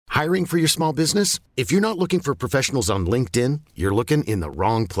Hiring for your small business? If you're not looking for professionals on LinkedIn, you're looking in the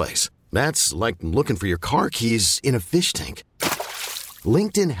wrong place. That's like looking for your car keys in a fish tank.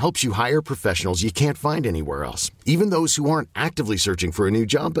 LinkedIn helps you hire professionals you can't find anywhere else, even those who aren't actively searching for a new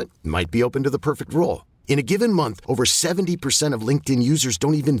job but might be open to the perfect role. In a given month, over 70% of LinkedIn users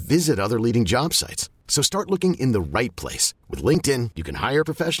don't even visit other leading job sites. So start looking in the right place. With LinkedIn, you can hire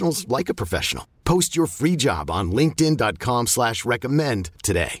professionals like a professional. Post your free job on linkedin.com/recommend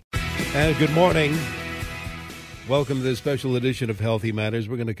today. And good morning. Welcome to this special edition of Healthy Matters.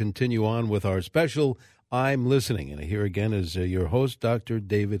 We're going to continue on with our special I'm Listening. And here again is your host, Dr.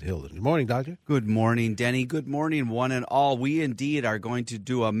 David Hilden. Good morning, Doctor. Good morning, Denny. Good morning, one and all. We indeed are going to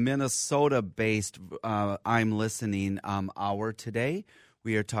do a Minnesota-based I'm Listening hour today.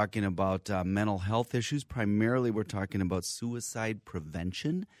 We are talking about mental health issues. Primarily, we're talking about suicide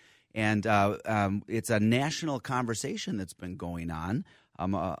prevention. And it's a national conversation that's been going on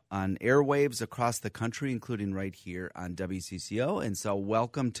airwaves across the country, including right here on WCCO. And so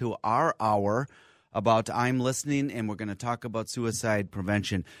welcome to our hour about I'm Listening, and we're going to talk about suicide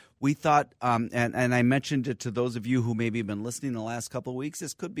prevention. We thought, and I mentioned it to those of you who maybe have been listening the last couple of weeks,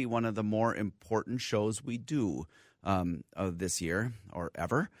 this could be one of the more important shows we do of this year or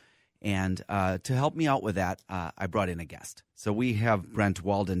ever. And to help me out with that, I brought in a guest. So we have Brent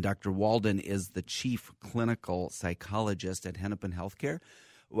Walden. Dr. Walden is the chief clinical psychologist at Hennepin Healthcare,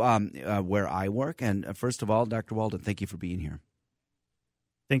 where I work. And first of all, Dr. Walden, thank you for being here.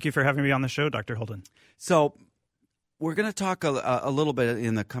 Thank you for having me on the show, Dr. Holden. So we're going to talk a little bit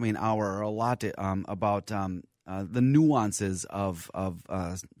in the coming hour, or a lot, about the nuances of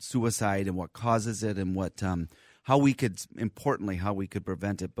suicide and what causes it, and what how we could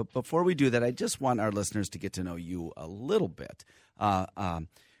prevent it. But before we do that, I just want our listeners to get to know you a little bit.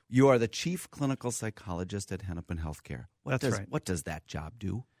 You are the chief clinical psychologist at Hennepin Healthcare. That's right. What does that job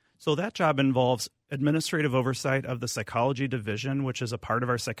do? So that job involves administrative oversight of the psychology division, which is a part of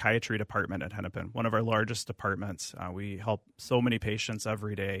our psychiatry department at Hennepin, one of our largest departments. We help so many patients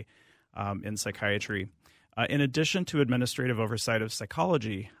every day in psychiatry. In addition to administrative oversight of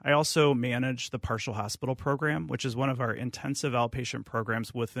psychology, I also manage the partial hospital program, which is one of our intensive outpatient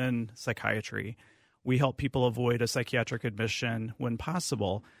programs within psychiatry. We help people avoid a psychiatric admission when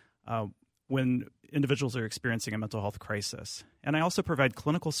possible, when individuals are experiencing a mental health crisis. And I also provide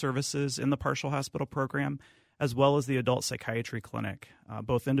clinical services in the partial hospital program, as well as the adult psychiatry clinic,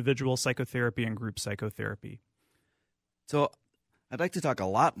 both individual psychotherapy and group psychotherapy. So I'd like to talk a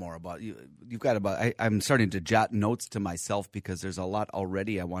lot more about you. I'm starting to jot notes to myself because there's a lot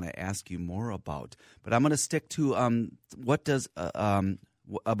already I want to ask you more about. But I'm going to stick to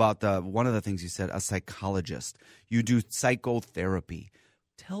about one of the things you said, a psychologist. You do psychotherapy.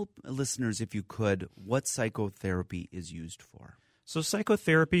 Tell listeners, if you could, what psychotherapy is used for. So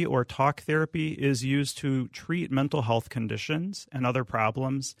psychotherapy or talk therapy is used to treat mental health conditions and other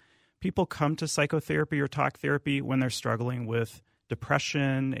problems. People come to psychotherapy or talk therapy when they're struggling with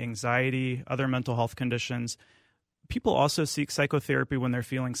depression, anxiety, other mental health conditions. People also seek psychotherapy when they're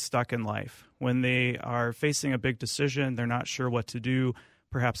feeling stuck in life, when they are facing a big decision, they're not sure what to do,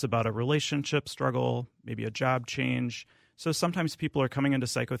 perhaps about a relationship struggle, maybe a job change. So sometimes people are coming into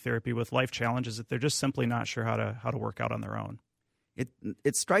psychotherapy with life challenges that they're just simply not sure how to work out on their own.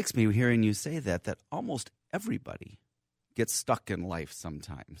 It strikes me hearing you say that almost everybody gets stuck in life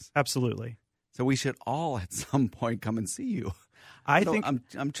sometimes. Absolutely. So we should all at some point come and see you.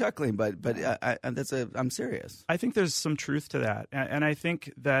 I'm chuckling, but I'm serious. I think there's some truth to that, and I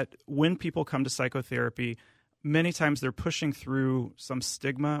think that when people come to psychotherapy, many times they're pushing through some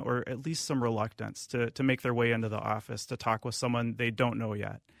stigma or at least some reluctance to make their way into the office to talk with someone they don't know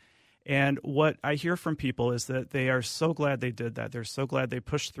yet. And what I hear from people is that they are so glad they did that. They're so glad they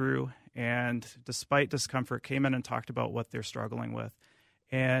pushed through and, despite discomfort, came in and talked about what they're struggling with.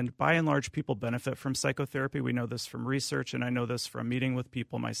 And by and large, people benefit from psychotherapy. We know this from research, and I know this from meeting with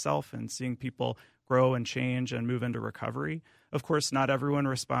people myself and seeing people grow and change and move into recovery. Of course, not everyone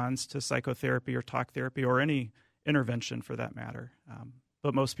responds to psychotherapy or talk therapy or any intervention for that matter.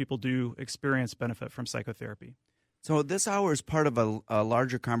 But most people do experience benefit from psychotherapy. So this hour is part of a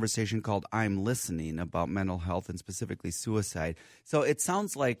larger conversation called I'm Listening about mental health and specifically suicide. So it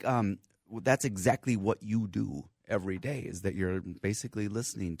sounds like that's exactly what you do every day, is that you're basically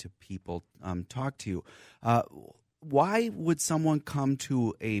listening to people talk to you. Why would someone come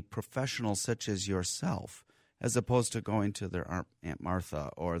to a professional such as yourself as opposed to going to their Aunt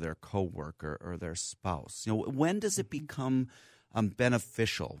Martha or their coworker or their spouse? You know, when does it become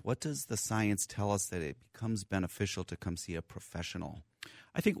beneficial? What does the science tell us that it becomes beneficial to come see a professional?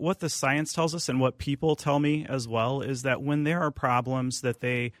 I think what the science tells us and what people tell me as well is that when there are problems that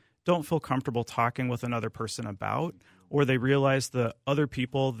they don't feel comfortable talking with another person about, or they realize the other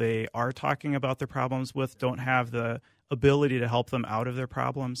people they are talking about their problems with don't have the ability to help them out of their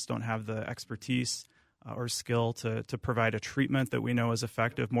problems, don't have the expertise or skill to provide a treatment that we know is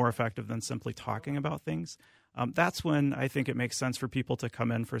effective, more effective than simply talking about things. That's when I think it makes sense for people to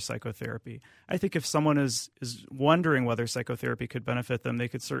come in for psychotherapy. I think if someone is wondering whether psychotherapy could benefit them, they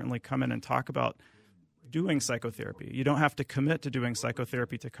could certainly come in and talk about doing psychotherapy. You don't have to commit to doing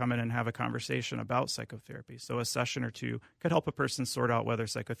psychotherapy to come in and have a conversation about psychotherapy. So a session or two could help a person sort out whether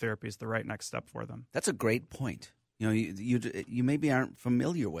psychotherapy is the right next step for them. That's a great point. You know, you maybe aren't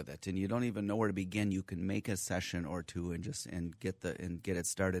familiar with it, and you don't even know where to begin. You can make a session or two and get it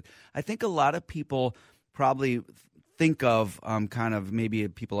started. I think a lot of people probably think of kind of maybe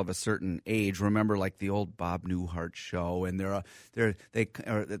people of a certain age remember like the old Bob Newhart show, and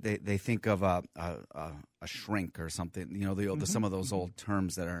they think of a shrink or something. You know, some of those old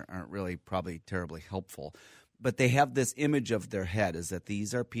terms that aren't really probably terribly helpful, but they have this image of their head is that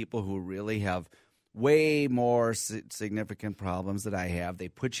these are people who really have way more significant problems that I have. They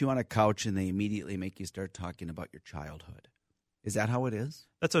put you on a couch and they immediately make you start talking about your childhood. Is that how it is?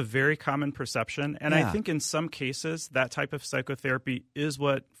 That's a very common perception. And I think in some cases, that type of psychotherapy is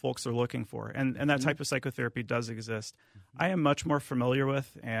what folks are looking for. And that type of psychotherapy does exist. I am much more familiar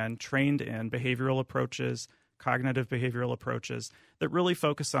with and trained in behavioral approaches, cognitive behavioral approaches that really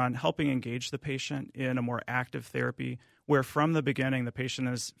focus on helping engage the patient in a more active therapy where from the beginning the patient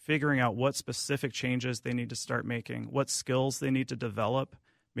is figuring out what specific changes they need to start making, what skills they need to develop,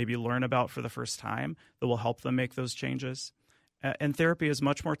 maybe learn about for the first time that will help them make those changes. And therapy is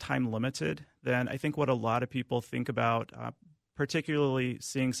much more time limited than I think what a lot of people think about, particularly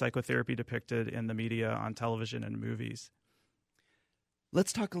seeing psychotherapy depicted in the media, on television and movies.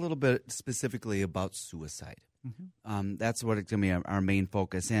 Let's talk a little bit specifically about suicide. Mm-hmm. That's what it's going to be our main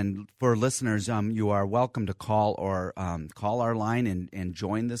focus. And for listeners, you are welcome to call or call our line and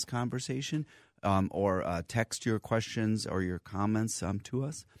join this conversation, or text your questions or your comments to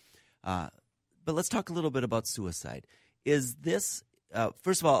us. But let's talk a little bit about suicide. Is this,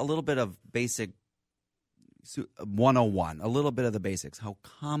 first of all, a little bit of basic 101, a little bit of the basics. How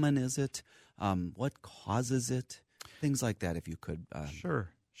common is it? What causes it? Things like that, if you could.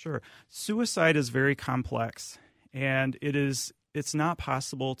 Sure. Suicide is very complex, and it's not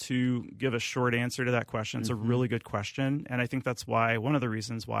possible to give a short answer to that question. It's a really good question, and I think that's why one of the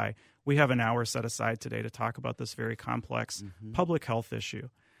reasons why we have an hour set aside today to talk about this very complex public health issue.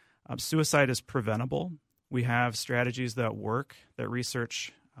 Suicide is preventable. We have strategies that work, that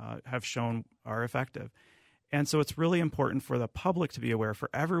research have shown are effective. And so it's really important for the public to be aware, for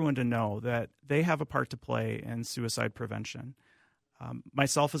everyone to know that they have a part to play in suicide prevention.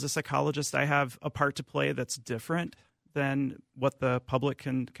 Myself as a psychologist, I have a part to play that's different than what the public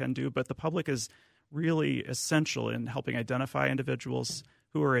can do, but the public is really essential in helping identify individuals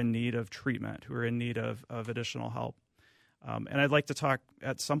who are in need of treatment, who are in need of additional help. And I'd like to talk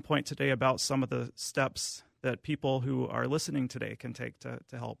at some point today about some of the steps that people who are listening today can take to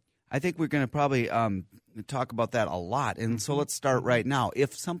help. I think we're going to probably talk about that a lot. And so let's start right now.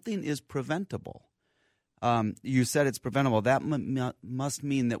 If something is preventable, you said it's preventable, that must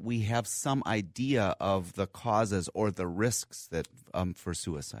mean that we have some idea of the causes or the risks that for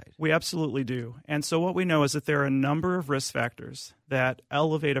suicide. We absolutely do. And so what we know is that there are a number of risk factors that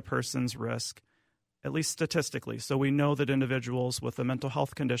elevate a person's risk, at least statistically. So we know that individuals with a mental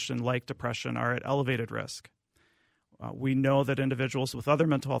health condition like depression are at elevated risk. We know that individuals with other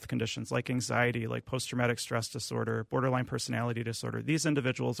mental health conditions like anxiety, like post-traumatic stress disorder, borderline personality disorder, these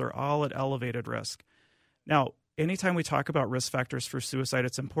individuals are all at elevated risk. Now, anytime we talk about risk factors for suicide,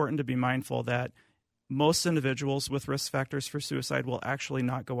 it's important to be mindful that most individuals with risk factors for suicide will actually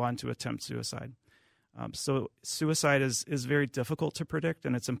not go on to attempt suicide. So suicide is very difficult to predict,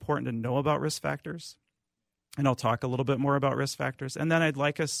 and it's important to know about risk factors. And I'll talk a little bit more about risk factors. And then I'd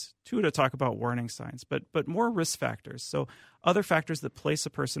like us, too, to talk about warning signs, but more risk factors. So other factors that place a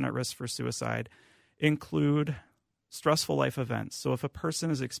person at risk for suicide include stressful life events. So if a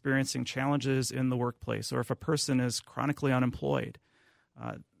person is experiencing challenges in the workplace, or if a person is chronically unemployed,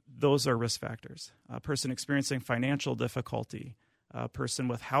 those are risk factors. A person experiencing financial difficulty, a person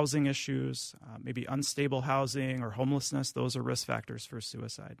with housing issues, maybe unstable housing or homelessness, those are risk factors for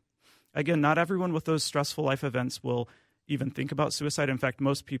suicide. Again, not everyone with those stressful life events will even think about suicide. In fact,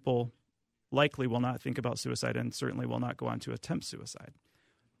 most people likely will not think about suicide and certainly will not go on to attempt suicide.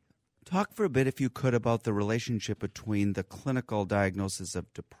 Talk for a bit, if you could, about the relationship between the clinical diagnosis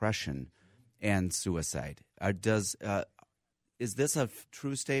of depression and suicide. Is this a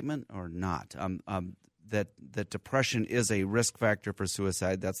true statement or not? that depression is a risk factor for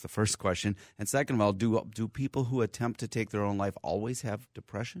suicide? That's the first question. And second of all, do people who attempt to take their own life always have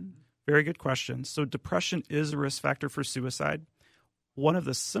depression? Very good question. So depression is a risk factor for suicide. One of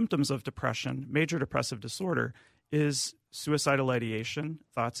the symptoms of depression, major depressive disorder, is suicidal ideation,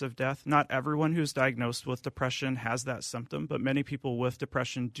 thoughts of death. Not everyone who's diagnosed with depression has that symptom, but many people with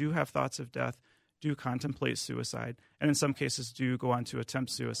depression do have thoughts of death, do contemplate suicide, and in some cases do go on to attempt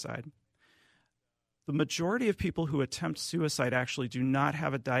suicide. The majority of people who attempt suicide actually do not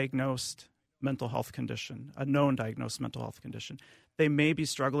have a diagnosed mental health condition, a known diagnosed mental health condition. They may be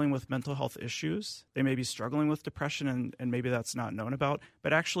struggling with mental health issues. They may be struggling with depression, and maybe that's not known about.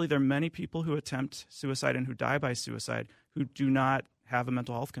 But actually, there are many people who attempt suicide and who die by suicide who do not have a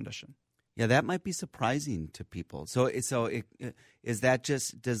mental health condition. Yeah, that might be surprising to people. So does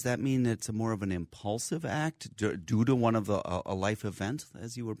that mean it's more of an impulsive act due to one of a life event,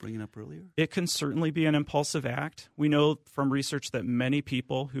 as you were bringing up earlier? It can certainly be an impulsive act. We know from research that many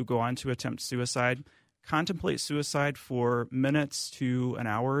people who go on to attempt suicide contemplate suicide for minutes to an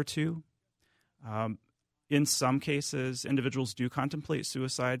hour or two. In some cases, individuals do contemplate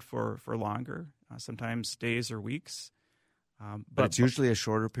suicide for longer, sometimes days or weeks. But it's usually a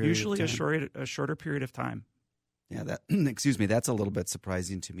shorter period of time? Usually a shorter period of time. Yeah, that's a little bit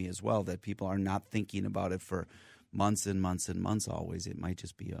surprising to me as well, that people are not thinking about it for months and months and months always. It might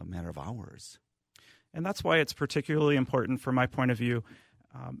just be a matter of hours. And that's why it's particularly important from my point of view,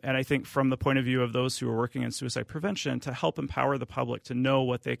 and I think from the point of view of those who are working in suicide prevention, to help empower the public to know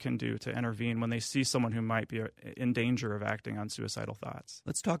what they can do to intervene when they see someone who might be in danger of acting on suicidal thoughts.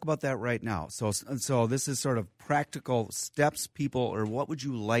 Let's talk about that right now. So this is sort of practical steps what would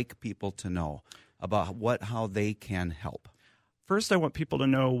you like people to know about how they can help? First, I want people to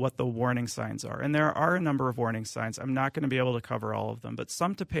know what the warning signs are. And there are a number of warning signs. I'm not going to be able to cover all of them, but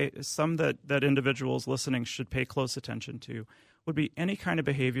some that individuals listening should pay close attention to would be any kind of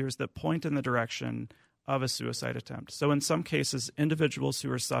behaviors that point in the direction of a suicide attempt. So in some cases, individuals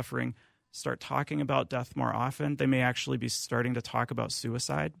who are suffering start talking about death more often. They may actually be starting to talk about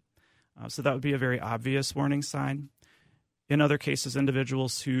suicide. So that would be a very obvious warning sign. In other cases,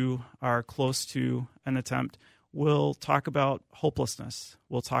 individuals who are close to an attempt will talk about hopelessness,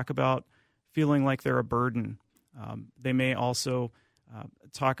 will talk about feeling like they're a burden. They may also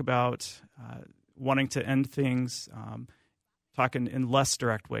talk about wanting to end things, talk in less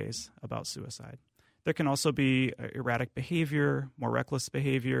direct ways about suicide. There can also be erratic behavior, more reckless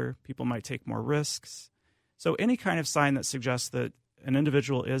behavior. People might take more risks. So any kind of sign that suggests that an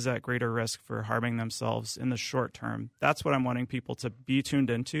individual is at greater risk for harming themselves in the short term, that's what I'm wanting people to be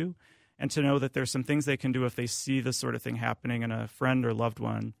tuned into, and to know that there's some things they can do if they see this sort of thing happening in a friend or loved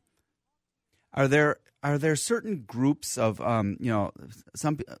one. Are there certain groups of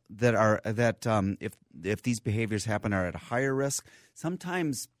some that if these behaviors happen are at a higher risk?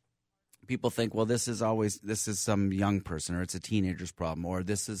 Sometimes people think, well, this is some young person, or it's a teenager's problem, or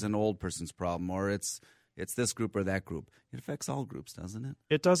this is an old person's problem, or it's this group or that group. It affects all groups, doesn't it?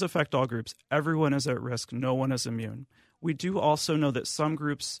 It does affect all groups. Everyone is at risk. No one is immune. We do also know that some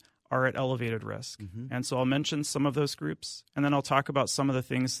groups are at elevated risk. Mm-hmm. And so I'll mention some of those groups, and then I'll talk about some of the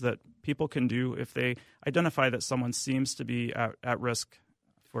things that people can do if they identify that someone seems to be at risk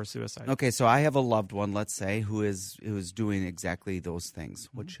for suicide. Okay, so I have a loved one, let's say, who is doing exactly those things.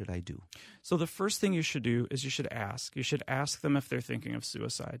 What should I do? So the first thing you should do is you should ask. You should ask them if they're thinking of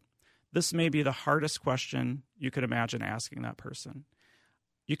suicide. This may be the hardest question you could imagine asking that person.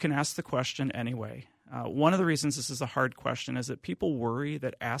 You can ask the question anyway. One of the reasons this is a hard question is that people worry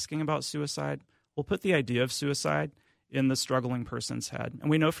that asking about suicide will put the idea of suicide in the struggling person's head. And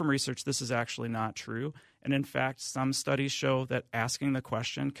we know from research this is actually not true. And in fact, some studies show that asking the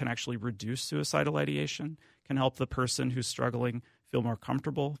question can actually reduce suicidal ideation, can help the person who's struggling feel more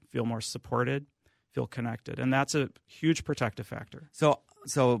comfortable, feel more supported, feel connected. And that's a huge protective factor.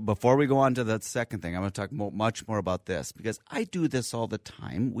 So before we go on to the second thing, I'm going to talk much more about this, because I do this all the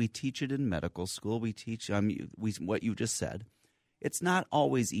time. We teach it in medical school. We teach what you just said. It's not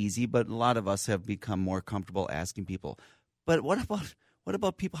always easy, but a lot of us have become more comfortable asking people. But what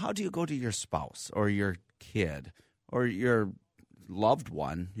about people? How do you go to your spouse or your kid or your loved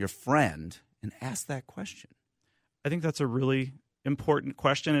one, your friend, and ask that question? I think that's a really important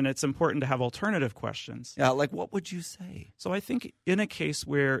question, and it's important to have alternative questions. Yeah, like what would you say? So I think in a case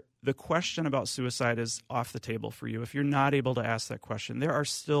where the question about suicide is off the table for you, if you're not able to ask that question, there are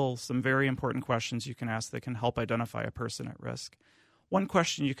still some very important questions you can ask that can help identify a person at risk. One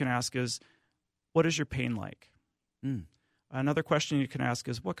question you can ask is, what is your pain like? Another question you can ask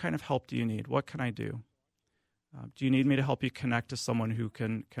is, what kind of help do you need? What can I do? Do you need me to help you connect to someone who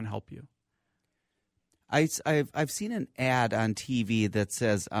can help you? I've seen an ad on TV that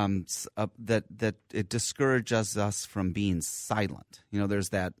says that it discourages us from being silent. There's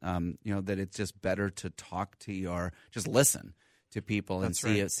that that it's just better to talk to or just listen to people and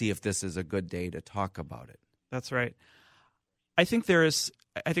see if this is a good day to talk about it. That's right. I think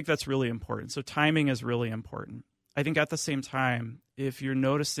that's really important. So timing is really important. I think at the same time, if you're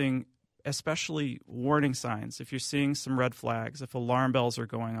noticing especially warning signs, if you're seeing some red flags, if alarm bells are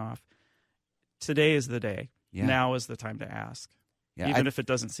going off, today is the day. Yeah. Now is the time to ask, even if it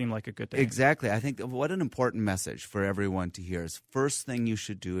doesn't seem like a good day. Exactly. I think what an important message for everyone to hear is first thing you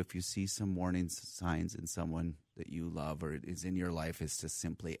should do if you see some warning signs in someone that you love or is in your life is to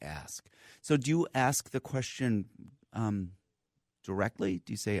simply ask. So do you ask the question directly?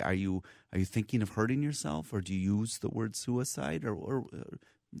 Do you say, are you thinking of hurting yourself, or do you use the word suicide, or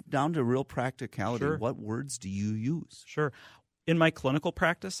down to real practicality? Sure. What words do you use? Sure. In my clinical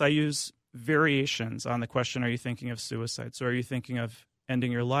practice, I use variations on the question, are you thinking of suicide? So are you thinking of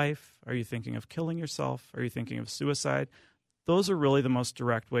ending your life? Are you thinking of killing yourself? Are you thinking of suicide? Those are really the most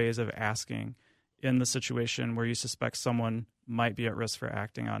direct ways of asking in the situation where you suspect someone might be at risk for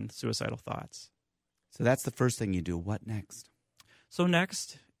acting on suicidal thoughts. So that's the first thing you do. What next? So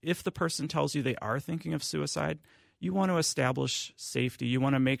next, if the person tells you they are thinking of suicide, you want to establish safety. You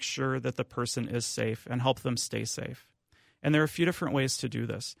want to make sure that the person is safe and help them stay safe. And there are a few different ways to do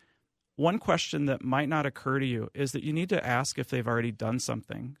this. One question that might not occur to you is that you need to ask if they've already done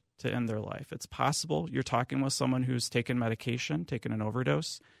something to end their life. It's possible you're talking with someone who's taken medication, taken an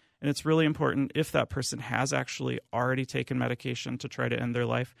overdose, and it's really important if that person has actually already taken medication to try to end their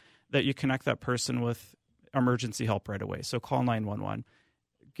life that you connect that person with emergency help right away. So call 911,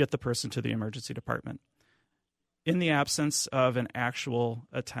 get the person to the emergency department. In the absence of an actual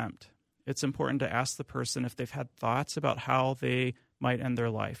attempt, it's important to ask the person if they've had thoughts about how they might end their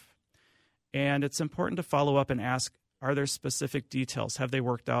life. And it's important to follow up and ask, are there specific details? Have they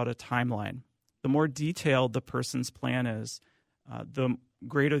worked out a timeline? The more detailed the person's plan is, the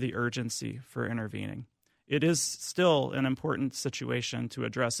greater the urgency for intervening. It is still an important situation to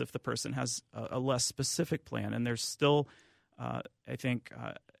address if the person has a less specific plan, and there's still,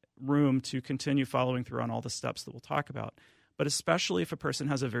 room to continue following through on all the steps that we'll talk about. But especially if a person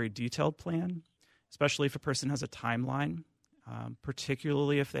has a very detailed plan, especially if a person has a timeline,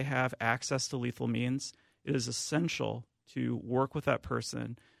 particularly if they have access to lethal means, it is essential to work with that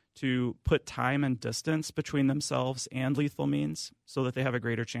person to put time and distance between themselves and lethal means so that they have a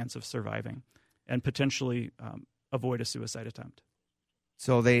greater chance of surviving and potentially avoid a suicide attempt.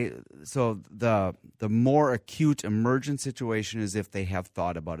 So the more acute emergent situation is if they have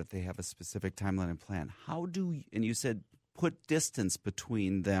thought about it, they have a specific timeline and plan. And you said put distance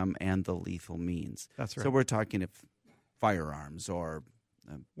between them and the lethal means. That's right. So we're talking if firearms or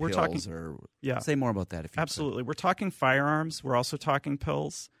pills say more about that if you Absolutely. We're talking firearms. We're also talking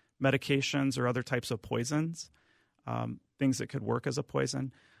pills, medications, or other types of poisons, things that could work as a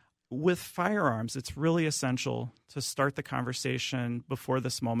poison. With firearms, it's really essential to start the conversation before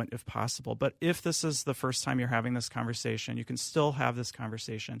this moment if possible. But if this is the first time you're having this conversation, you can still have this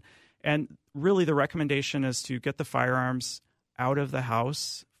conversation. And really the recommendation is to get the firearms out of the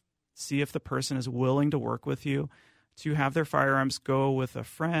house, see if the person is willing to work with you, to have their firearms go with a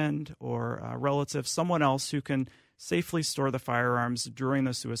friend or a relative, someone else who can safely store the firearms during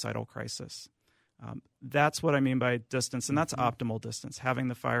the suicidal crisis. That's what I mean by distance, and that's optimal distance, having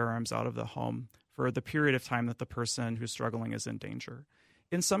the firearms out of the home for the period of time that the person who's struggling is in danger.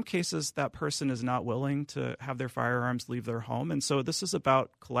 In some cases, that person is not willing to have their firearms leave their home, and so this is about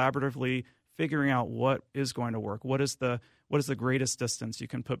collaboratively figuring out what is going to work. What is the greatest distance you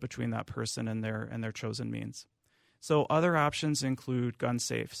can put between that person and their chosen means? So other options include gun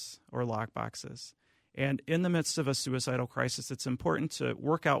safes or lock boxes. And in the midst of a suicidal crisis, it's important to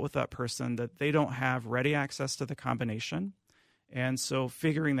work out with that person that they don't have ready access to the combination. And so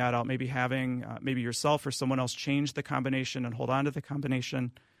figuring that out, maybe having maybe yourself or someone else change the combination and hold on to the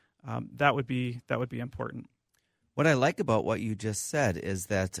combination, that would be important. What I like about what you just said is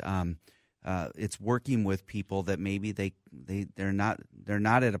that it's working with people that maybe they're not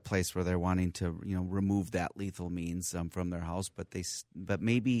at a place where they're wanting to remove that lethal means from their house, but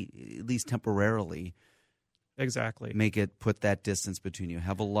maybe at least temporarily, exactly, put that distance between you.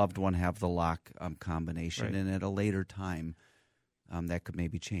 Have a loved one have the lock combination, right. And at a later time, that could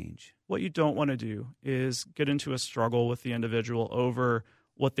maybe change. What you don't want to do is get into a struggle with the individual over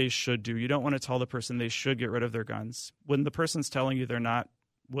what they should do. You don't want to tell the person they should get rid of their guns. When the person's telling you they're not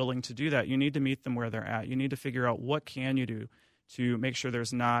willing to do that, you need to meet them where they're at. You need to figure out what can you do to make sure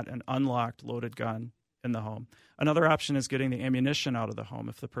there's not an unlocked loaded gun in the home. Another option is getting the ammunition out of the home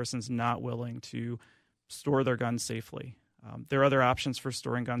if the person's not willing to store their guns safely. There are other options for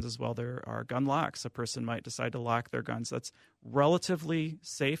storing guns as well. There are gun locks. A person might decide to lock their guns. That's relatively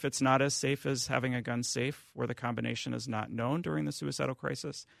safe. It's not as safe as having a gun safe where the combination is not known during the suicidal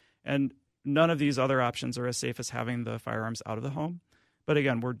crisis. And none of these other options are as safe as having the firearms out of the home. But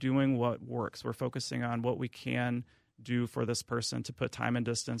again, we're doing what works. We're focusing on what we can do for this person to put time and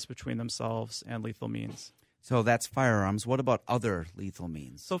distance between themselves and lethal means. So that's firearms. What about other lethal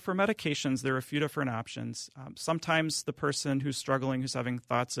means? So for medications, there are a few different options. Sometimes the person who's struggling, who's having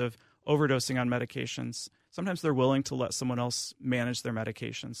thoughts of overdosing on medications, sometimes they're willing to let someone else manage their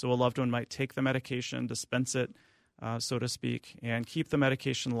medication. So a loved one might take the medication, dispense it, so to speak, and keep the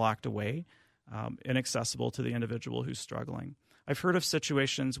medication locked away, inaccessible to the individual who's struggling. I've heard of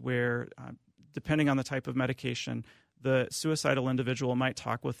situations where, depending on the type of medication, the suicidal individual might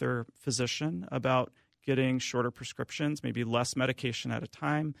talk with their physician about getting shorter prescriptions, maybe less medication at a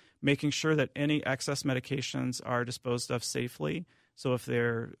time, making sure that any excess medications are disposed of safely. So if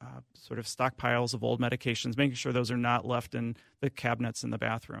they're sort of stockpiles of old medications, making sure those are not left in the cabinets in the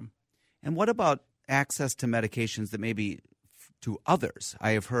bathroom. And what about access to medications that maybe to others?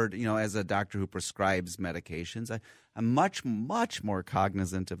 I have heard, as a doctor who prescribes medications, I'm much, much more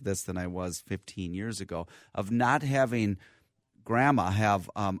cognizant of this than I was 15 years ago, of not having grandma have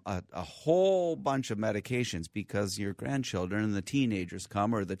a whole bunch of medications because your grandchildren and the teenagers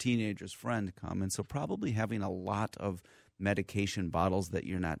come or the teenager's friend come. And so probably having a lot of medication bottles that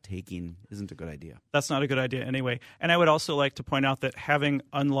you're not taking isn't a good idea. That's not a good idea anyway. And I would also like to point out that having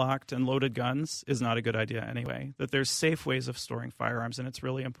unlocked and loaded guns is not a good idea anyway, that there's safe ways of storing firearms, and it's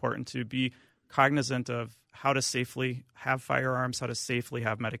really important to be cognizant of how to safely have firearms, how to safely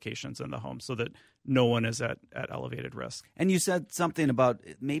have medications in the home so that no one is at elevated risk. And you said something about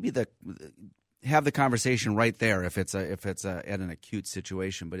maybe have the conversation right there if it's at an acute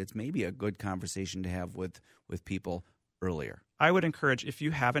situation, but it's maybe a good conversation to have with people earlier. I would encourage, if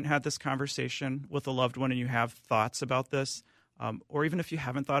you haven't had this conversation with a loved one and you have thoughts about this, or even if you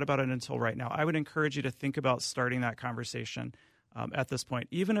haven't thought about it until right now, I would encourage you to think about starting that conversation at this point,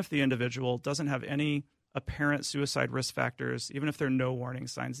 even if the individual doesn't have any apparent suicide risk factors, even if there are no warning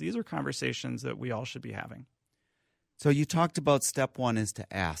signs. These are conversations that we all should be having. So you talked about step one is to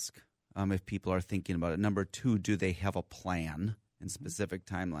ask if people are thinking about it. Number two, do they have a plan in specific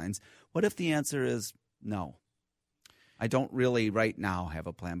timelines? What if the answer is no? I don't really right now have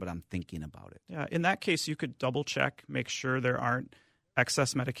a plan, but I'm thinking about it. Yeah, in that case, you could double check, make sure there aren't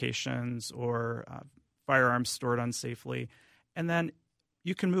excess medications or firearms stored unsafely. And then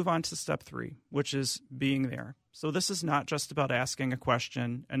you can move on to step three, which is being there. So this is not just about asking a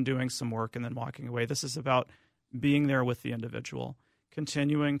question and doing some work and then walking away. This is about being there with the individual,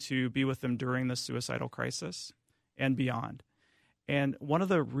 continuing to be with them during the suicidal crisis and beyond. And one of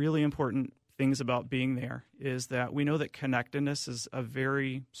the really important things about being there is that we know that connectedness is a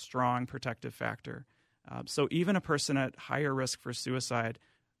very strong protective factor. So even a person at higher risk for suicide,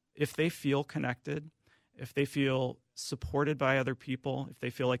 if they feel connected, if they feel supported by other people, if they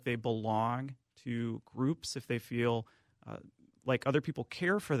feel like they belong to groups, if they feel like other people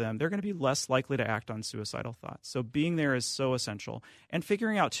care for them, they're going to be less likely to act on suicidal thoughts. So being there is so essential. And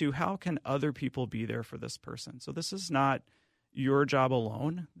figuring out, too, how can other people be there for this person? So this is not your job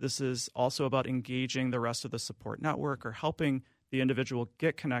alone. This is also about engaging the rest of the support network or helping the individual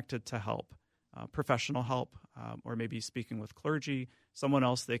get connected to help, professional help, or maybe speaking with clergy, someone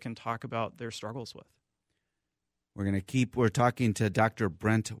else they can talk about their struggles with. We're talking to Dr.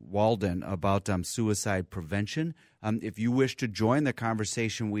 Brent Walden about suicide prevention. If you wish to join the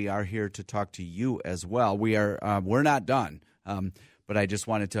conversation, we are here to talk to you as well. We're not done. But I just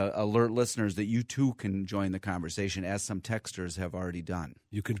wanted to alert listeners that you too can join the conversation, as some texters have already done.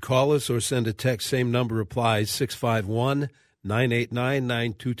 You can call us or send a text. Same number applies,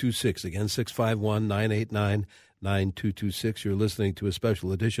 651-989-9226. Again, 651-989-9226. You're listening to a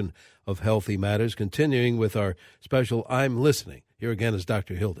special edition of Healthy Matters, continuing with our special I'm Listening. Here again is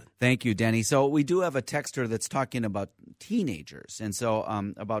Dr. Hilden. Thank you, Denny. So we do have a texter that's talking about teenagers, and so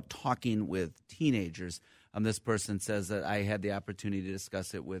about talking with teenagers. This person says that I had the opportunity to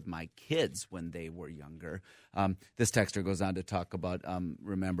discuss it with my kids when they were younger. This texter goes on to talk about,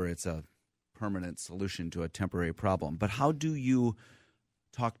 remember, it's a permanent solution to a temporary problem. But how do you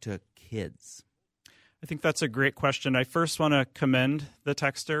talk to kids? I think that's a great question. I first want to commend the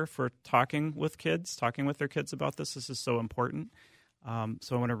texter for talking with their kids about this. This is so important.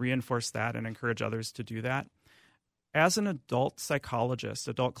 So I want to reinforce that and encourage others to do that. As an adult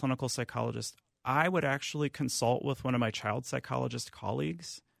clinical psychologist, I would actually consult with one of my child psychologist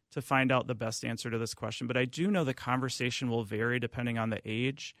colleagues to find out the best answer to this question. But I do know the conversation will vary depending on the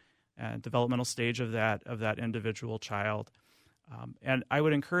age and developmental stage of that individual child. And I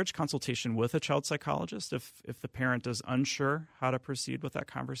would encourage consultation with a child psychologist if the parent is unsure how to proceed with that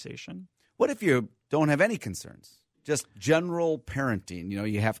conversation. What if you don't have any concerns? Just general parenting.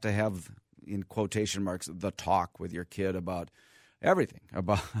 You have to have, in quotation marks, the talk with your kid about everything,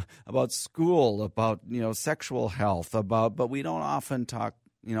 about school, about sexual health, but we don't often talk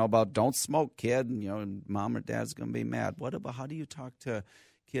about don't smoke, kid. And mom or dad's going to be mad. How do you talk to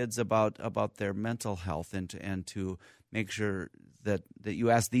kids about their mental health and to make sure that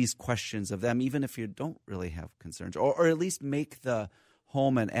you ask these questions of them, even if you don't really have concerns, or at least make the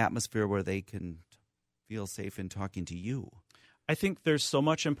home an atmosphere where they can feel safe in talking to you? I think there's so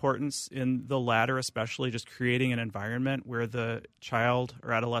much importance in the latter, especially just creating an environment where the child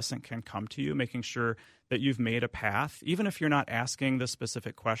or adolescent can come to you, making sure that you've made a path, even if you're not asking the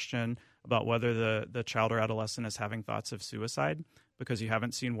specific question about whether the child or adolescent is having thoughts of suicide because you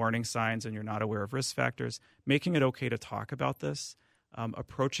haven't seen warning signs and you're not aware of risk factors, making it okay to talk about this,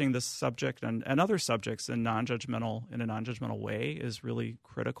 approaching this subject and other subjects in a non-judgmental way is really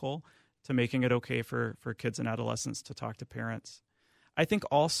critical to making it okay for kids and adolescents to talk to parents. I think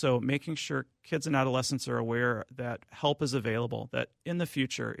also making sure kids and adolescents are aware that help is available, that in the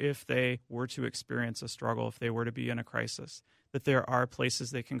future, if they were to experience a struggle, if they were to be in a crisis, that there are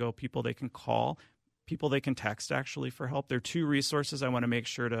places they can go, people they can call, people they can text actually for help. There are two resources I want to make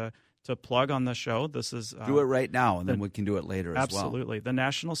sure to plug on the show. This is do it right now, and then we can do it later as well. Absolutely. The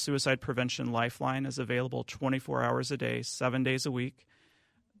National Suicide Prevention Lifeline is available 24 hours a day, 7 days a week.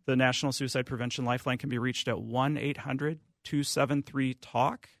 The National Suicide Prevention Lifeline can be reached at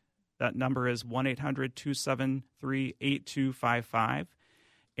 1-800-273-TALK. That number is 1-800-273-8255.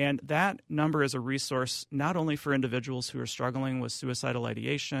 And that number is a resource not only for individuals who are struggling with suicidal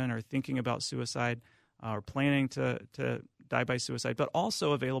ideation or thinking about suicide or planning to die by suicide, but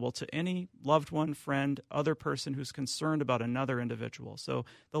also available to any loved one, friend, other person who's concerned about another individual. So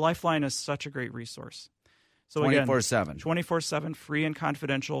the Lifeline is such a great resource. So 24/7. 24/7, free and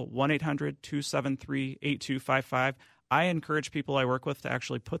confidential, 1-800-273-8255. I encourage people I work with to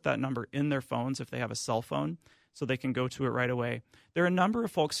actually put that number in their phones if they have a cell phone so they can go to it right away. There are a number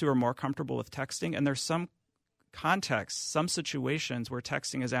of folks who are more comfortable with texting, and there's some contexts, some situations where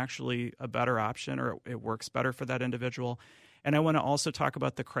texting is actually a better option or it works better for that individual. And I want to also talk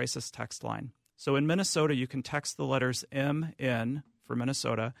about the crisis text line. So in Minnesota, you can text the letters MN for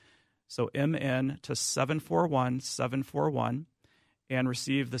Minnesota, so MN to 741-741 and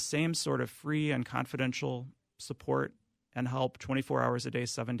receive the same sort of free and confidential support and help 24 hours a day,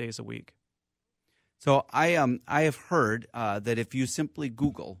 7 days a week. So I have heard that if you simply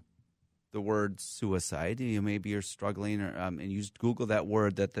Google the word suicide, maybe you're struggling and you Google that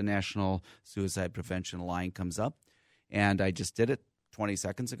word, that the National Suicide Prevention Line comes up. And I just did it 20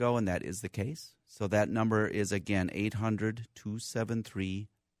 seconds ago, and that is the case. So that number is, again,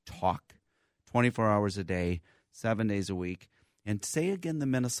 800-273-TALK, 24 hours a day, 7 days a week. And say again the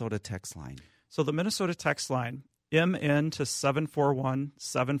Minnesota text line. So the Minnesota text line, MN to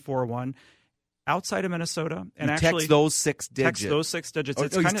 741-741. Outside of Minnesota, and you actually text those 6 digits. Text those 6 digits.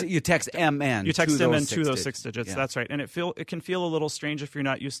 You text MN. You text MN to those 6 6 digits. Yeah. That's right. And it can feel a little strange if you're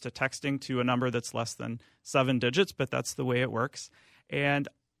not used to texting to a number that's less than 7 digits, but that's the way it works. And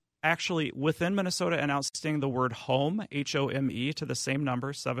actually, within Minnesota, announcing the word home, HOME, to the same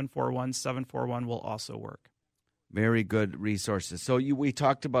number, 741-741, will also work. Very good resources. So we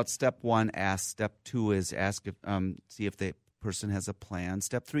talked about step 1, ask. Step 2 is ask, see if the person has a plan.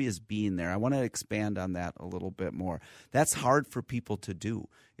 Step 3 is being there. I want to expand on that a little bit more. That's hard for people to do.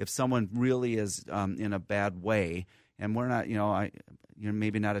 If someone really is in a bad way, and we're not, you're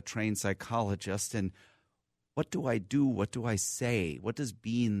maybe not a trained psychologist, and what do I do? What do I say? What does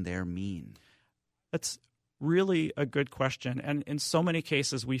being there mean? That's really a good question. And in so many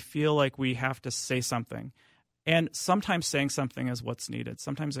cases, we feel like we have to say something. And sometimes saying something is what's needed.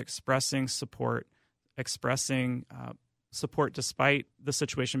 Sometimes expressing support, support despite the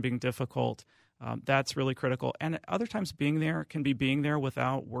situation being difficult, that's really critical. And other times being there can be being there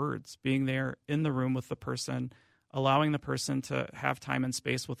without words, being there in the room with the person, allowing the person to have time and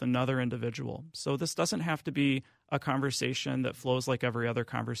space with another individual. So this doesn't have to be a conversation that flows like every other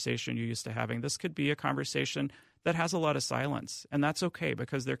conversation you're used to having. This could be a conversation that has a lot of silence, and that's okay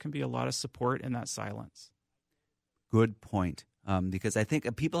because there can be a lot of support in that silence. Good point. Because I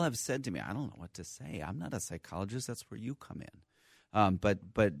think people have said to me, I don't know what to say. I'm not a psychologist. That's where you come in. But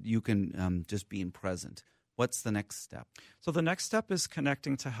you can just being present. What's the next step? So the next step is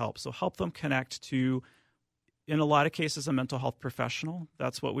connecting to help. So help them connect to In a lot of cases, a mental health professional,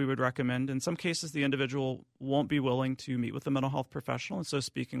 that's what we would recommend. In some cases, the individual won't be willing to meet with a mental health professional, and so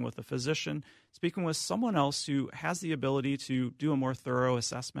speaking with a physician, speaking with someone else who has the ability to do a more thorough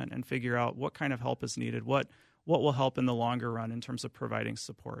assessment and figure out what kind of help is needed, what will help in the longer run in terms of providing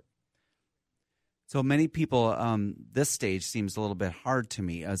support. So many people, this stage seems a little bit hard to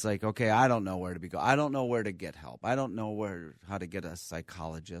me. It's like, okay, I don't know where to go. I don't know where to get help. I don't know how to get a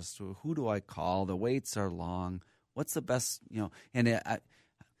psychologist. Who do I call? The waits are long. What's the best, and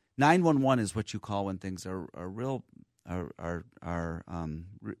 911 is what you call when things are real, are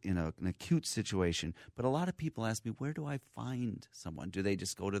in an acute situation. But a lot of people ask me, where do I find someone? Do they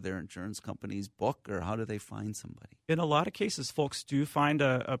just go to their insurance company's book, or how do they find somebody? In a lot of cases, folks do find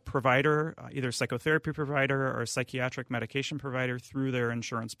a provider, either a psychotherapy provider or a psychiatric medication provider through their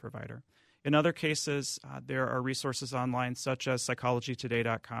insurance provider. In other cases, there are resources online such as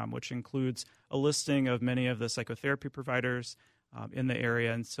psychologytoday.com, which includes a listing of many of the psychotherapy providers in the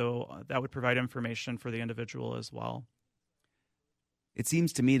area, and so that would provide information for the individual as well. It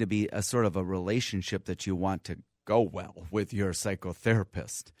seems to me to be a sort of a relationship that you want to go well with your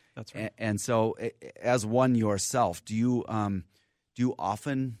psychotherapist. That's right. And so, as one yourself, do you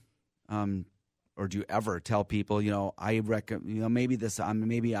often, or do you ever tell people, I reckon,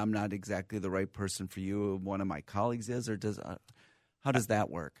 maybe I'm not exactly the right person for you. One of my colleagues is, or how does that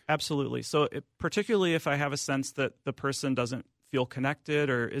work? Absolutely. So, particularly if I have a sense that the person doesn't feel connected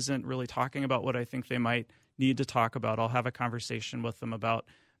or isn't really talking about what I think they might need to talk about, I'll have a conversation with them about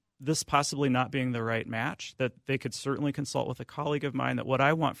this possibly not being the right match, that they could certainly consult with a colleague of mine, that what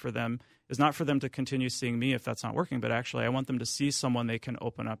I want for them is not for them to continue seeing me if that's not working, but actually I want them to see someone they can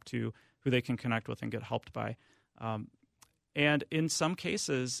open up to, who they can connect with and get helped by. And in some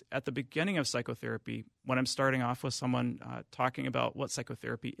cases, at the beginning of psychotherapy, when I'm starting off with someone talking about what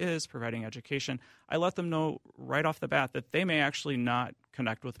psychotherapy is, providing education, I let them know right off the bat that they may actually not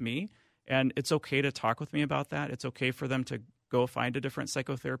connect with me, and it's okay to talk with me about that. It's okay for them to go find a different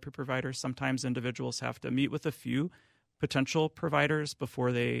psychotherapy provider. Sometimes individuals have to meet with a few potential providers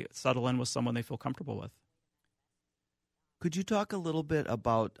before they settle in with someone they feel comfortable with. Could you talk a little bit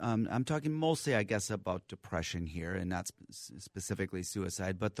about, I'm talking mostly, I guess, about depression here, and not specifically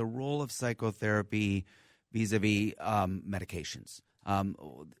suicide, but the role of psychotherapy vis-a-vis medications.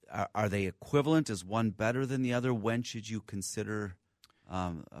 Are they equivalent? Is one better than the other? When should you consider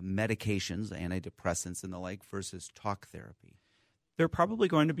medications, antidepressants and the like, versus talk therapy? They're probably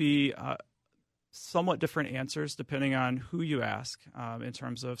going to be somewhat different answers depending on who you ask in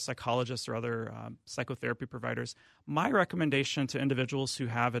terms of psychologists or other psychotherapy providers. My recommendation to individuals who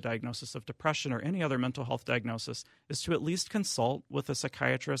have a diagnosis of depression or any other mental health diagnosis is to at least consult with a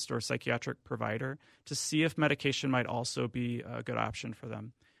psychiatrist or psychiatric provider to see if medication might also be a good option for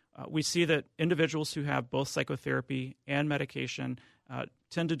them. We see that individuals who have both psychotherapy and medication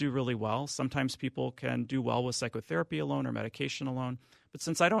tend to do really well. Sometimes people can do well with psychotherapy alone or medication alone. But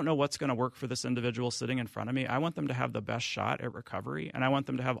since I don't know what's going to work for this individual sitting in front of me, I want them to have the best shot at recovery, and I want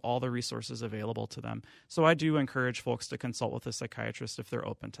them to have all the resources available to them. So I do encourage folks to consult with a psychiatrist if they're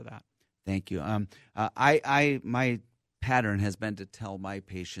open to that. Thank you. My pattern has been to tell my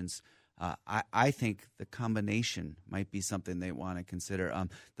patients, I think the combination might be something they want to consider.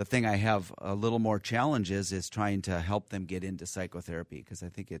 The thing I have a little more challenges is trying to help them get into psychotherapy, because I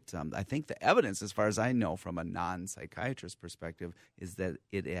think I think the evidence, as far as I know from a non-psychiatrist perspective, is that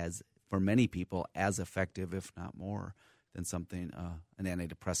it is, for many people, as effective, if not more, than something an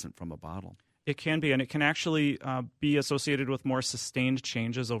antidepressant from a bottle. It can be, and it can actually be associated with more sustained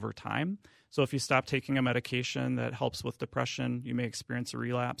changes over time. So if you stop taking a medication that helps with depression, you may experience a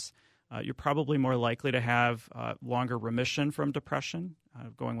relapse. You're probably more likely to have longer remission from depression,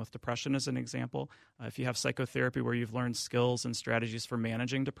 going with depression as an example. If you have psychotherapy where you've learned skills and strategies for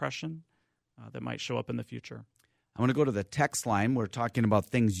managing depression, that might show up in the future. I want to go to the text line. We're talking about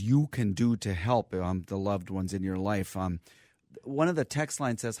things you can do to help the loved ones in your life. One of the text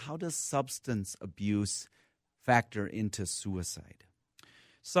lines says, how does substance abuse factor into suicide?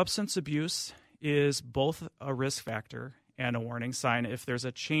 Substance abuse is both a risk factor and a warning sign if there's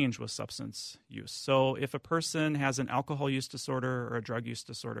a change with substance use. So if a person has an alcohol use disorder or a drug use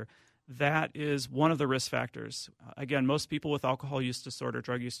disorder, that is one of the risk factors. Again, most people with alcohol use disorder,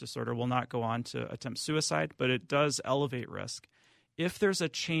 drug use disorder will not go on to attempt suicide, but it does elevate risk. If there's a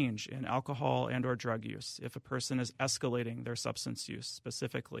change in alcohol and or drug use, if a person is escalating their substance use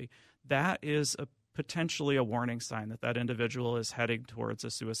specifically, that is potentially a warning sign that that individual is heading towards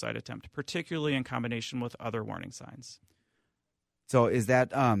a suicide attempt, particularly in combination with other warning signs. So is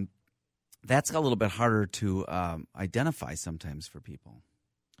that that's a little bit harder to identify sometimes for people?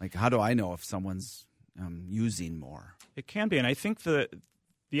 Like, how do I know if someone's using more. It can be, and I think the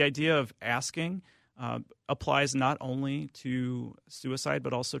idea of asking applies not only to suicide,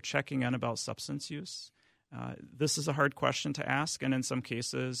 but also checking in about substance use. This is a hard question to ask, and in some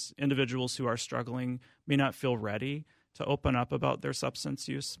cases, individuals who are struggling may not feel ready to open up about their substance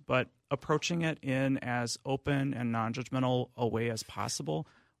use, but approaching it in as open and non-judgmental a way as possible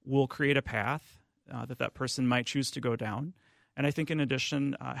will create a path that person might choose to go down. And I think in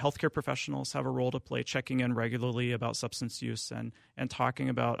addition, healthcare professionals have a role to play checking in regularly about substance use and talking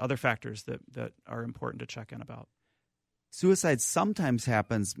about other factors that are important to check in about. Suicide sometimes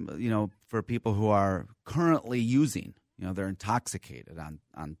happens, for people who are currently using. They're intoxicated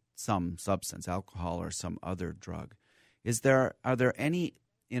on some substance, alcohol or some other drug. Are there any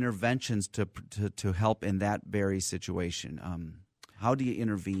interventions to help in that very situation? How do you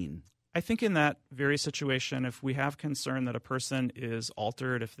intervene? I think in that very situation, if we have concern that a person is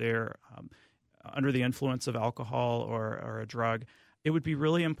altered, if they're under the influence of alcohol or a drug, it would be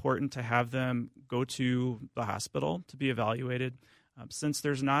really important to have them go to the hospital to be evaluated, since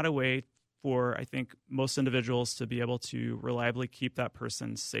there's not a way for, I think, most individuals to be able to reliably keep that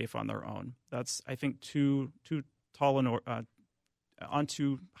person safe on their own. That's, I think, too tall on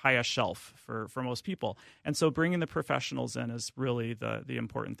too high a shelf for most people. And so bringing the professionals in is really the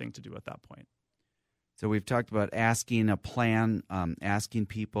important thing to do at that point. So we've talked about asking a plan, asking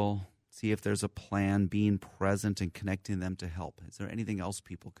people, see if there's a plan, being present and connecting them to help. Is there anything else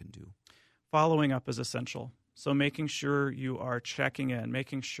people can do? Following up is essential. So making sure you are checking in,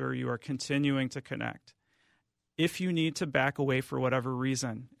 making sure you are continuing to connect. If you need to back away for whatever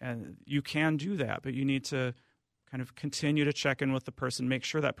reason, and you can do that, but you need to kind of continue to check in with the person, make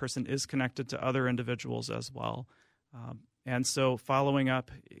sure that person is connected to other individuals as well. And so following up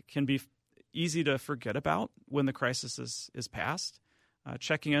can be easy to forget about when the crisis is past.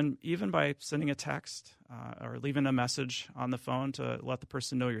 Checking in even by sending a text or leaving a message on the phone to let the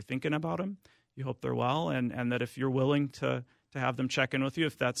person know you're thinking about them. You hope they're well, and that if you're willing to have them check in with you,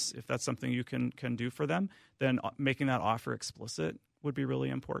 if that's something you can do for them, then making that offer explicit would be really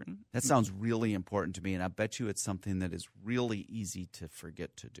important. That sounds really important to me, and I bet you it's something that is really easy to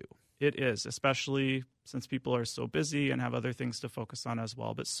forget to do. It is, especially since people are so busy and have other things to focus on as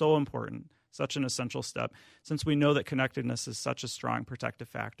well, but so important, such an essential step. Since we know that connectedness is such a strong protective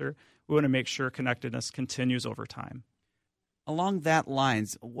factor, we want to make sure connectedness continues over time. Along that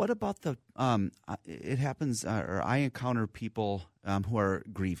lines, what about it happens, or I encounter people who are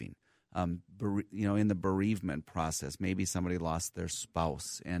grieving, in the bereavement process. Maybe somebody lost their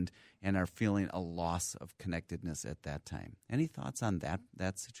spouse and are feeling a loss of connectedness at that time. Any thoughts on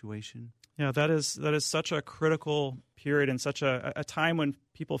that situation? Yeah, that is such a critical period and such a time when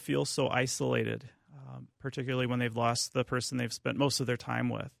people feel so isolated, particularly when they've lost the person they've spent most of their time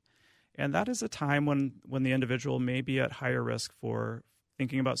with. And that is a time when the individual may be at higher risk for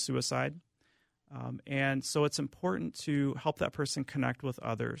thinking about suicide. And so it's important to help that person connect with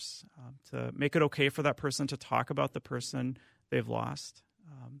others, to make it okay for that person to talk about the person they've lost,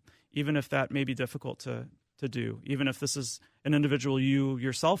 even if that may be difficult to do, even if this is an individual you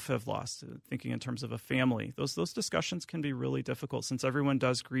yourself have lost, thinking in terms of a family. Those discussions can be really difficult since everyone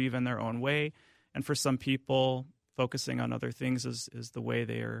does grieve in their own way. And for some people, focusing on other things is the way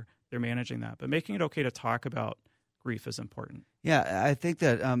they're managing that. But making it okay to talk about grief is important. Yeah, I think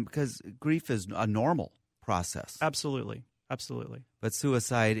that because grief is a normal process. Absolutely. But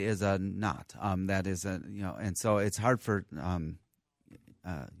suicide is not. That is and so it's hard for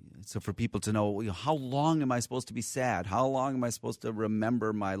for people to know, how long am I supposed to be sad? How long am I supposed to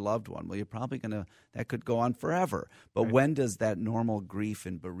remember my loved one? Well, you're probably that could go on forever. But Right. When does that normal grief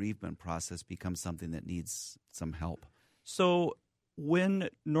and bereavement process become something that needs some help? So when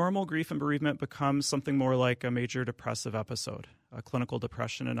normal grief and bereavement becomes something more like a major depressive episode, a clinical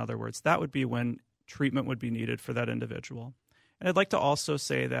depression, in other words, that would be when treatment would be needed for that individual. And I'd like to also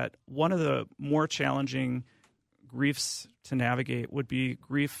say that one of the more challenging griefs to navigate would be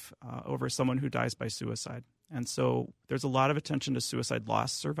grief over someone who dies by suicide. And so there's a lot of attention to suicide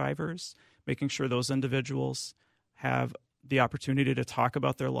loss survivors, making sure those individuals have the opportunity to talk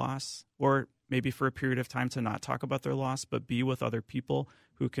about their loss, or maybe for a period of time to not talk about their loss, but be with other people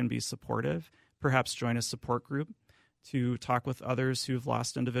who can be supportive, perhaps join a support group to talk with others who've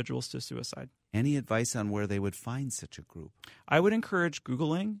lost individuals to suicide. Any advice on where they would find such a group? I would encourage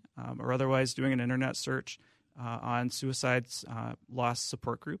Googling or otherwise doing an internet search on suicide loss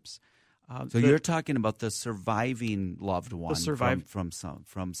support groups. So you're talking about the surviving loved one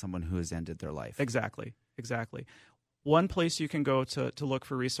from someone who has ended their life. Exactly. One place you can go to look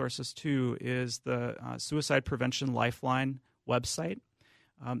for resources too is the Suicide Prevention Lifeline website.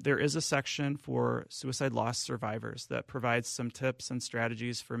 there is a section for suicide loss survivors that provides some tips and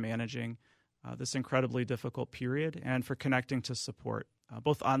strategies for managing this incredibly difficult period and for connecting to support,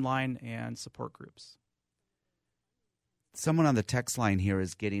 both online and support groups. Someone on the text line here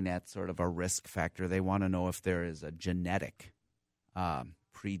is getting at sort of a risk factor. They want to know if there is a genetic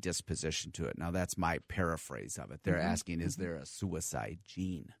predisposition to it. Now, that's my paraphrase of it. They're asking, is there a suicide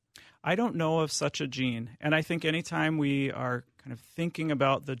gene? I don't know of such a gene. And I think anytime we are kind of thinking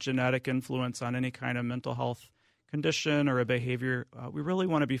about the genetic influence on any kind of mental health condition or a behavior, we really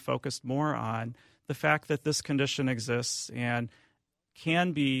want to be focused more on the fact that this condition exists and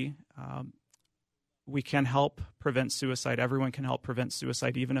can be, we can help prevent suicide. Everyone can help prevent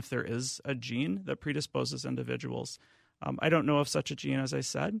suicide, even if there is a gene that predisposes individuals. I don't know of such a gene, as I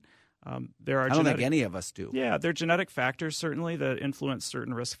said. There are I don't think any of us do. Yeah, there are genetic factors, certainly, that influence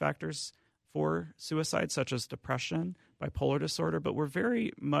certain risk factors for suicide, such as depression, bipolar disorder, but we're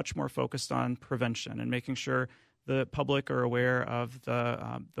very much more focused on prevention and making sure the public are aware of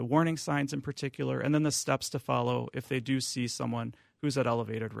the warning signs in particular, and then the steps to follow if they do see someone who's at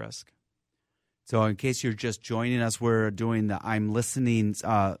elevated risk. So in case you're just joining us, we're doing the I'm Listening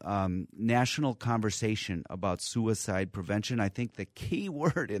national conversation about suicide prevention. I think the key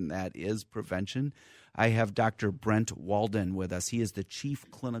word in that is prevention. I have Dr. Brent Walden with us. He is the chief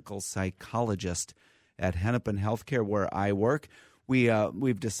clinical psychologist at Hennepin Healthcare, where I work.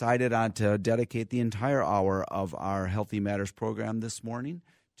 We've decided on to dedicate the entire hour of our Healthy Matters program this morning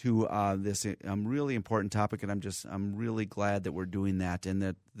to this really important topic, and I'm really glad that we're doing that and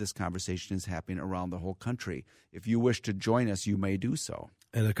that this conversation is happening around the whole country. If you wish to join us, you may do so.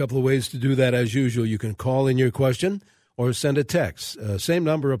 And a couple of ways to do that, as usual. You can call in your question or send a text. Same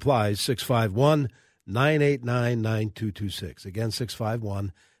number applies, 651-989-9226. Again,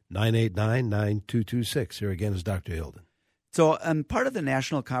 651-989-9226. Here again is Dr. Hilden. So part of the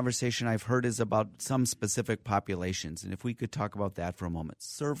national conversation I've heard is about some specific populations, and if we could talk about that for a moment.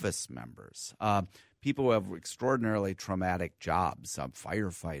 Service members, people who have extraordinarily traumatic jobs, some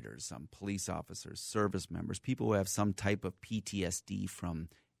firefighters, some police officers, service members, people who have some type of PTSD from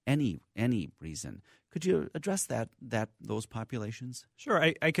any reason. Could you address those populations? Sure.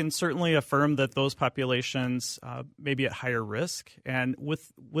 I can certainly affirm that those populations may be at higher risk. And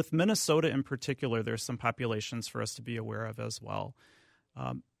with Minnesota in particular, there's some populations for us to be aware of as well.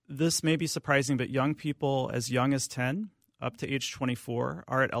 This may be surprising, but young people as young as 10 up to age 24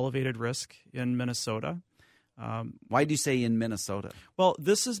 are at elevated risk in Minnesota. Why do you say in Minnesota? Well,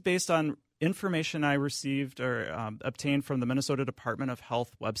 this is based on information I received or obtained from the Minnesota Department of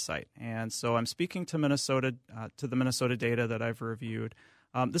Health website. And so I'm speaking to Minnesota, to the Minnesota data that I've reviewed.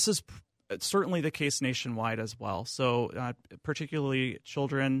 This is certainly the case nationwide as well. So particularly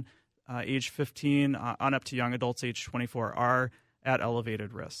children age 15 on up to young adults age 24 are at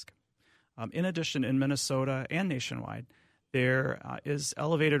elevated risk. In addition, in Minnesota and nationwide, there is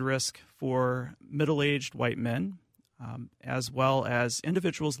elevated risk for middle-aged white men, as well as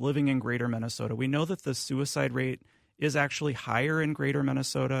individuals living in greater Minnesota. We know that the suicide rate is actually higher in greater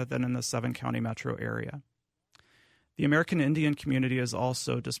Minnesota than in the 7-county metro area. The American Indian community is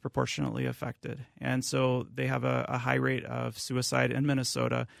also disproportionately affected, and so they have a high rate of suicide in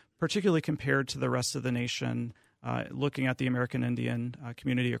Minnesota, particularly compared to the rest of the nation, looking at the American Indian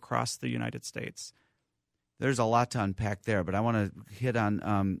community across the United States. There's a lot to unpack there, but I want to hit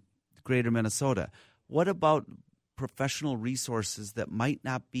on greater Minnesota. What about professional resources that might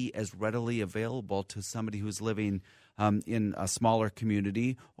not be as readily available to somebody who's living in a smaller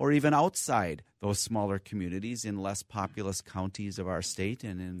community or even outside those smaller communities in less populous counties of our state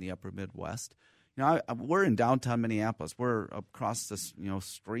and in the upper Midwest? You know, we're in downtown Minneapolis. We're across the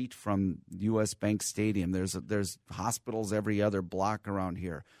street from U.S. Bank Stadium. There's hospitals every other block around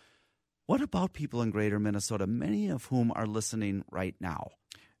here. What about people in greater Minnesota, many of whom are listening right now?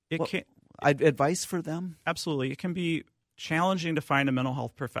 Advice for them? Absolutely. It can be challenging to find a mental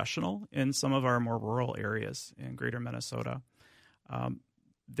health professional in some of our more rural areas in greater Minnesota.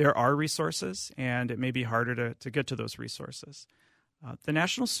 There are resources, and it may be harder to get to those resources. The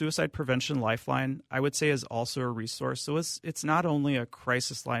National Suicide Prevention Lifeline, I would say, is also a resource. So it's not only a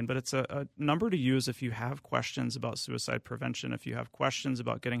crisis line, but it's a number to use if you have questions about suicide prevention, if you have questions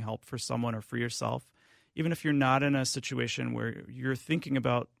about getting help for someone or for yourself. Even if you're not in a situation where you're thinking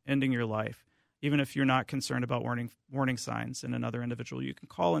about ending your life, even if you're not concerned about warning signs in another individual, you can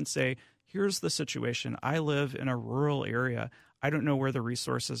call and say, here's the situation. I live in a rural area. I don't know where the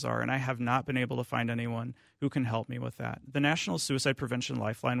resources are, and I have not been able to find anyone who can help me with that. The National Suicide Prevention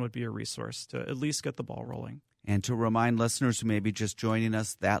Lifeline would be a resource to at least get the ball rolling. And to remind listeners who may be just joining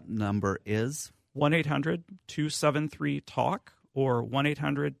us, that number is? 1-800-273-TALK, or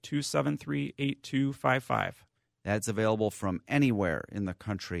 1-800-273-8255. That's available from anywhere in the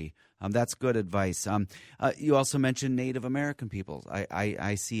country. That's good advice. You also mentioned Native American peoples.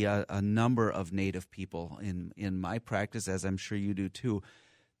 I see a number of Native people in my practice, as I'm sure you do too.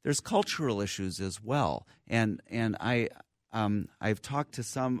 There's cultural issues as well, and I've talked to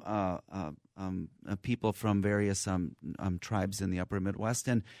some people from various tribes in the Upper Midwest,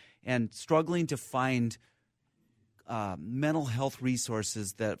 and struggling to find mental health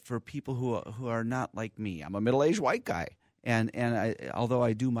resources that for people who are not like me. I'm a middle-aged white guy, and although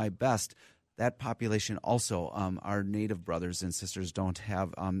I do my best, that population also, our Native brothers and sisters, don't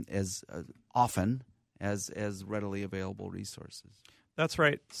have as often as readily available resources. That's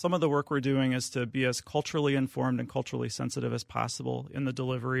right. Some of the work we're doing is to be as culturally informed and culturally sensitive as possible in the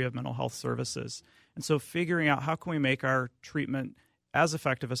delivery of mental health services. And so figuring out how can we make our treatment as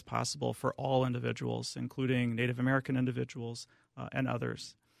effective as possible for all individuals, including Native American individuals and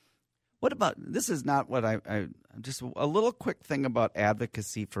others. What about, this is not what I just a little quick thing about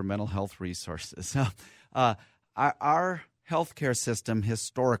advocacy for mental health resources. Our healthcare system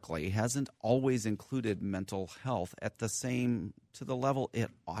historically hasn't always included mental health to the level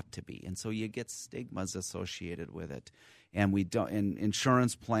it ought to be, and so you get stigmas associated with it. And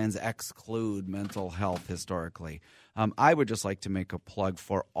insurance plans exclude mental health historically. I would just like to make a plug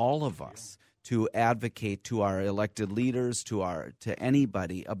for all of us to advocate to our elected leaders, to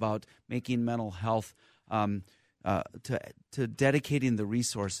anybody about making mental health, to dedicating the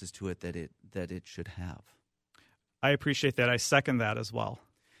resources to it that it should have. I appreciate that. I second that as well.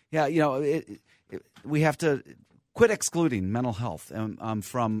 Yeah, we have to quit excluding mental health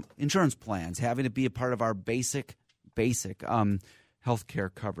from insurance plans, having it be a part of our basic health care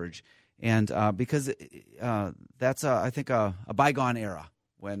coverage, and because that's I think a bygone era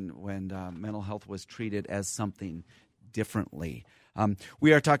when mental health was treated as something differently.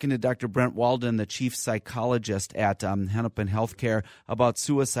 We are talking to Dr. Brent Walden, the chief psychologist at Hennepin Healthcare, about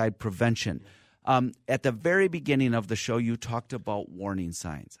suicide prevention. At the very beginning of the show, you talked about warning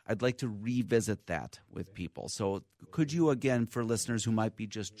signs. I'd like to revisit that with people. So could you, again, for listeners who might be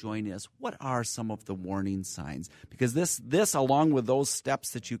just joining us, what are some of the warning signs? Because this along with those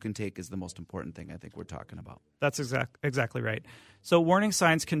steps that you can take, is the most important thing I think we're talking about. That's exactly right. So warning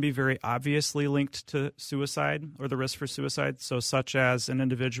signs can be very obviously linked to suicide or the risk for suicide, so such as an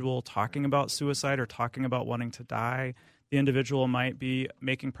individual talking about suicide or talking about wanting to die. The individual might be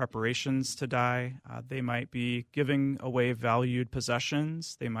making preparations to die. They might be giving away valued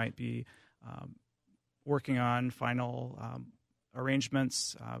possessions. They might be working on final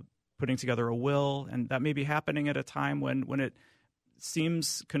arrangements, putting together a will, and that may be happening at a time when it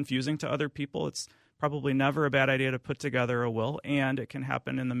seems confusing to other people. It's probably never a bad idea to put together a will, and it can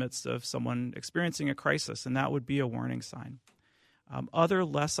happen in the midst of someone experiencing a crisis, and that would be a warning sign. Other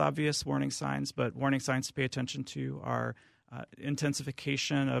less obvious warning signs, but warning signs to pay attention to, are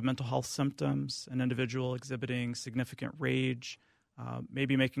intensification of mental health symptoms, an individual exhibiting significant rage,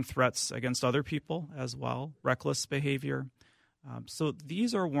 maybe making threats against other people as well, reckless behavior. So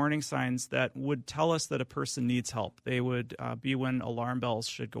these are warning signs that would tell us that a person needs help. They would be when alarm bells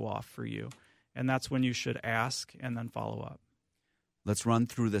should go off for you, and that's when you should ask and then follow up. Let's run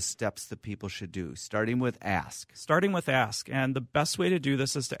through the steps that people should do, starting with ask. And the best way to do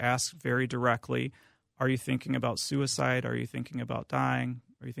this is to ask very directly, are you thinking about suicide? Are you thinking about dying?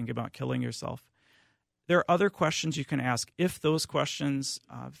 Are you thinking about killing yourself? There are other questions you can ask if those questions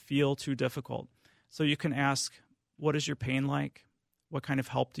feel too difficult. So you can ask, what is your pain like? What kind of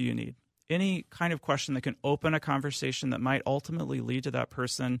help do you need? Any kind of question that can open a conversation that might ultimately lead to that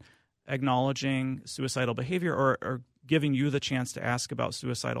person acknowledging suicidal behavior or giving you the chance to ask about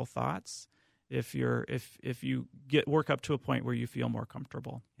suicidal thoughts if you work up to a point where you feel more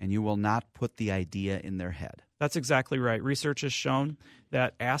comfortable. And you will not put the idea in their head. That's exactly right. Research has shown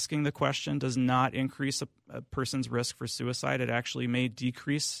that asking the question does not increase a person's risk for suicide. It actually may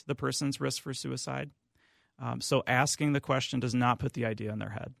decrease the person's risk for suicide. So asking the question does not put the idea in their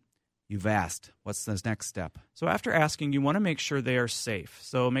head. You've asked. What's the next step? So after asking, you want to make sure they are safe.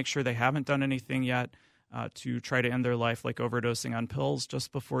 So make sure they haven't done anything yet to try to end their life, like overdosing on pills,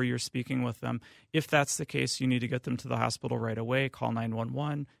 just before you're speaking with them. If that's the case, you need to get them to the hospital right away. Call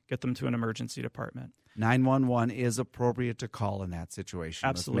 911, get them to an emergency department. 911 is appropriate to call in that situation.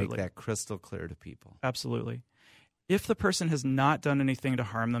 Absolutely. Let's make that crystal clear to people. Absolutely. If the person has not done anything to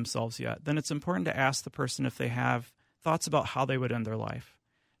harm themselves yet, then it's important to ask the person if they have thoughts about how they would end their life.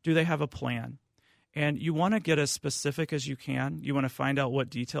 Do they have a plan? And you want to get as specific as you can. You want to find out what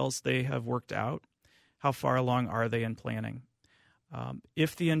details they have worked out. How far along are they in planning?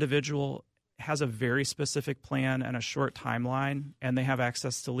 If the individual has a very specific plan and a short timeline, and they have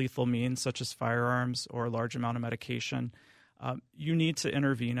access to lethal means such as firearms or a large amount of medication, you need to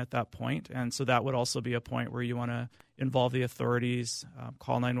intervene at that point. And so that would also be a point where you want to involve the authorities,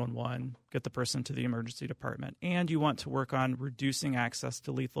 call 911, get the person to the emergency department, and you want to work on reducing access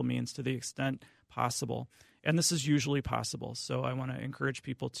to lethal means to the extent possible. And this is usually possible. So I want to encourage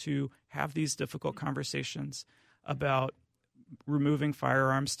people to have these difficult conversations about removing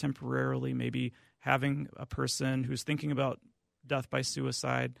firearms temporarily, maybe having a person who's thinking about death by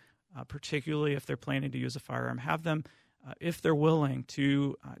suicide, particularly if they're planning to use a firearm, have them, if they're willing,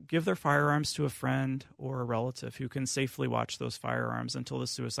 to give their firearms to a friend or a relative who can safely watch those firearms until the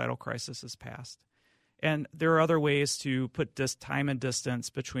suicidal crisis is passed. And there are other ways to put time and distance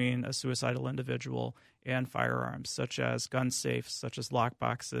between a suicidal individual and firearms, such as gun safes, such as lock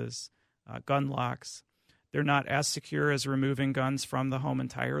boxes, gun locks. They're not as secure as removing guns from the home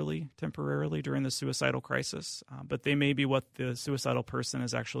entirely, temporarily during the suicidal crisis, but they may be what the suicidal person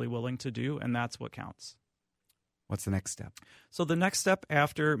is actually willing to do, and that's what counts. What's the next step? So the next step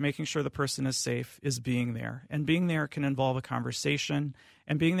after making sure the person is safe is being there. And being there can involve a conversation,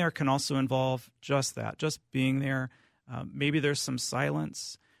 and being there can also involve just that, just being there. Maybe there's some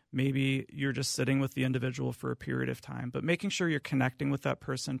silence. Maybe you're just sitting with the individual for a period of time, but making sure you're connecting with that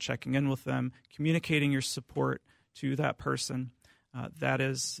person, checking in with them, communicating your support to that person, that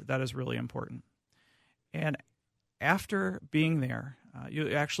is really important. And after being there,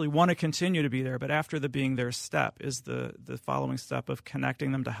 you actually want to continue to be there, but after the being there step is the following step of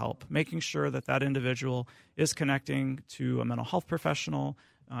connecting them to help, making sure that that individual is connecting to a mental health professional,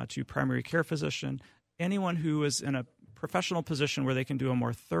 to primary care physician, anyone who is in a professional position where they can do a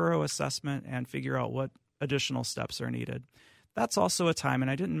more thorough assessment and figure out what additional steps are needed. That's also a time, and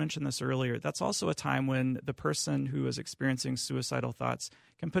I didn't mention this earlier, that's also a time when the person who is experiencing suicidal thoughts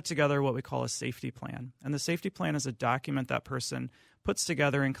can put together what we call a safety plan. And the safety plan is a document that person puts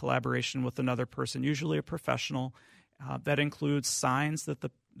together in collaboration with another person, usually a professional, that includes signs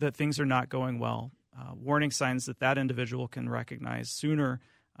that things are not going well, warning signs that individual can recognize sooner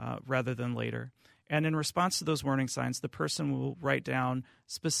rather than later. And in response to those warning signs, the person will write down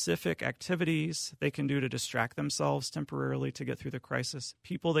specific activities they can do to distract themselves temporarily to get through the crisis,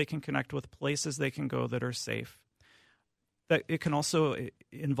 people they can connect with, places they can go that are safe. That it can also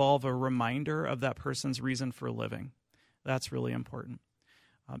involve a reminder of that person's reason for living. That's really important.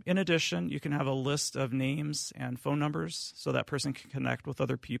 In addition, you can have a list of names and phone numbers so that person can connect with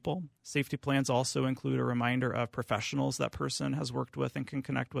other people. Safety plans also include a reminder of professionals that person has worked with and can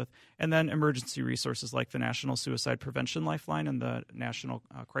connect with, and then emergency resources like the National Suicide Prevention Lifeline and the National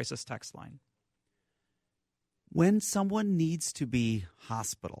Crisis Text Line. When someone needs to be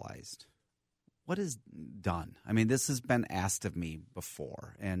hospitalized, what is done? I mean, this has been asked of me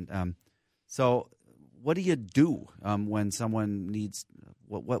before, and so what do you do when someone needs?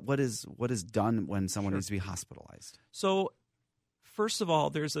 What is done when someone needs to be hospitalized? So, first of all,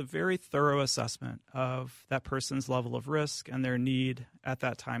 there's a very thorough assessment of that person's level of risk and their need at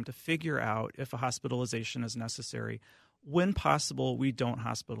that time to figure out if a hospitalization is necessary. When possible, we don't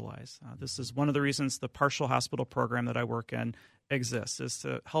hospitalize. This is one of the reasons the partial hospital program that I work in exists, is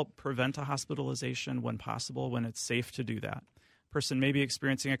to help prevent a hospitalization when possible, when it's safe to do that. Person may be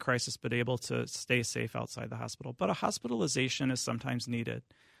experiencing a crisis but able to stay safe outside the hospital. But a hospitalization is sometimes needed.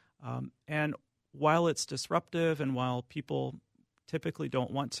 And while it's disruptive and while people typically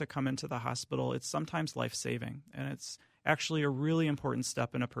don't want to come into the hospital, it's sometimes life-saving. And it's actually a really important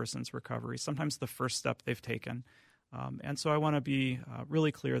step in a person's recovery, sometimes the first step they've taken. And so I want to be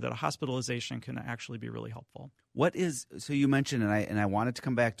really clear that a hospitalization can actually be really helpful. So you mentioned, and I wanted to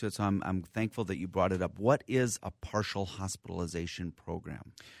come back to it, so I'm thankful that you brought it up. What is a partial hospitalization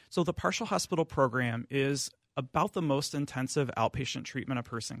program? So the partial hospital program is about the most intensive outpatient treatment a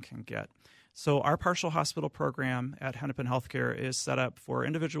person can get. So our partial hospital program at Hennepin Healthcare is set up for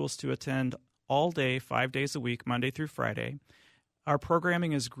individuals to attend all day, 5 days a week, Monday through Friday. Our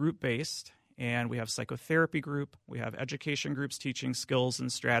programming is group-based, and we have psychotherapy group, we have education groups teaching skills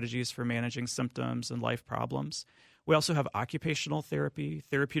and strategies for managing symptoms and life problems. We also have occupational therapy,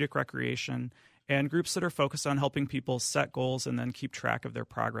 therapeutic recreation, and groups that are focused on helping people set goals and then keep track of their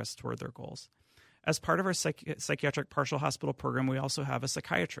progress toward their goals. As part of our psychiatric partial hospital program, we also have a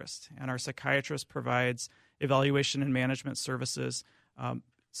psychiatrist, and our psychiatrist provides evaluation and management services,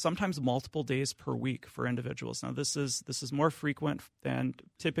 sometimes multiple days per week for individuals. Now, this is more frequent than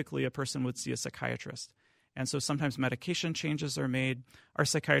typically a person would see a psychiatrist. And so sometimes medication changes are made. Our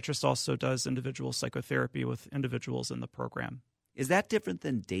psychiatrist also does individual psychotherapy with individuals in the program. Is that different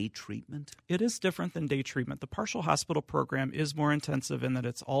than day treatment? It is different than day treatment. The partial hospital program is more intensive in that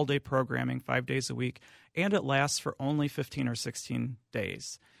it's all-day programming, 5 days a week, and it lasts for only 15 or 16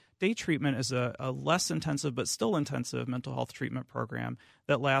 days. Day treatment is a less intensive but still intensive mental health treatment program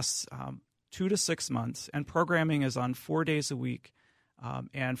that lasts 2 to 6 months, and programming is on 4 days a week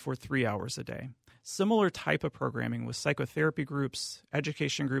and for 3 hours a day. Similar type of programming with psychotherapy groups,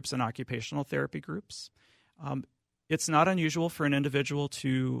 education groups, and occupational therapy groups. It's not unusual for an individual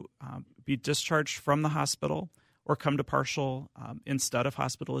to be discharged from the hospital or come to partial instead of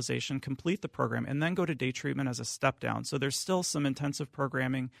hospitalization, complete the program, and then go to day treatment as a step down. So there's still some intensive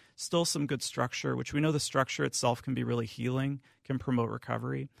programming, still some good structure, which we know the structure itself can be really healing, can promote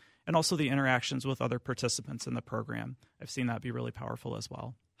recovery, and also the interactions with other participants in the program. I've seen that be really powerful as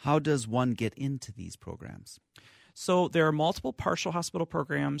well. How does one get into these programs? So there are multiple partial hospital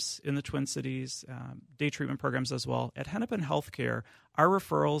programs in the Twin Cities, day treatment programs as well. At Hennepin Healthcare, our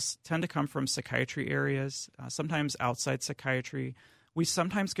referrals tend to come from psychiatry areas, sometimes outside psychiatry. We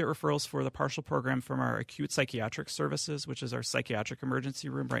sometimes get referrals for the partial program from our acute psychiatric services, which is our psychiatric emergency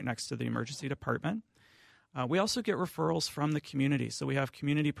room right next to the emergency department. We also get referrals from the community. So we have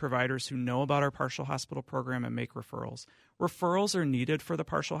community providers who know about our partial hospital program and make referrals. Referrals are needed for the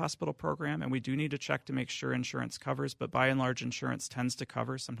partial hospital program, and we do need to check to make sure insurance covers, but by and large, insurance tends to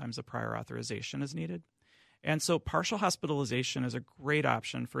cover. Sometimes a prior authorization is needed. And so partial hospitalization is a great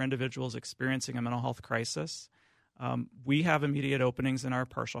option for individuals experiencing a mental health crisis. We have immediate openings in our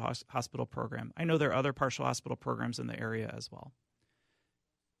partial hospital program. I know there are other partial hospital programs in the area as well.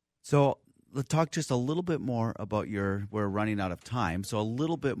 So let's talk just a little bit more about we're running out of time, so a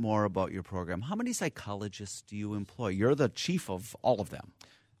little bit more about your program. How many psychologists do you employ? You're the chief of all of them.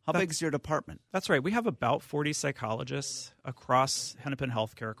 How big is your department? That's right. We have about 40 psychologists across Hennepin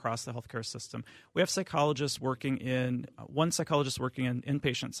Healthcare, across the healthcare system. We have one psychologist working in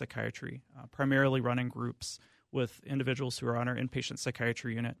inpatient psychiatry, primarily running groups with individuals who are on our inpatient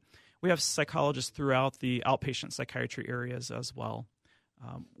psychiatry unit. We have psychologists throughout the outpatient psychiatry areas as well.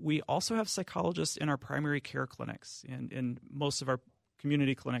 We also have psychologists in our primary care clinics, in most of our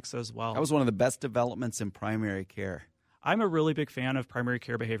community clinics as well. That was one of the best developments in primary care. I'm a really big fan of primary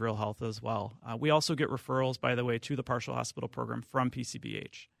care behavioral health as well. We also get referrals, by the way, to the partial hospital program from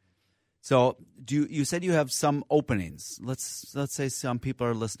PCBH. So you said you have some openings. Let's say some people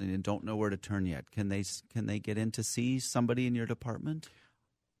are listening and don't know where to turn yet. Can they get in to see somebody in your department?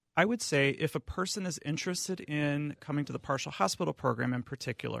 I would say if a person is interested in coming to the partial hospital program in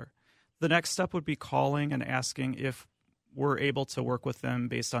particular, the next step would be calling and asking if we're able to work with them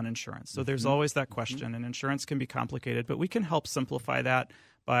based on insurance. So there's always that question, and insurance can be complicated, but we can help simplify that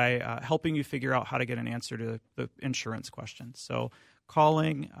by helping you figure out how to get an answer to the insurance question. So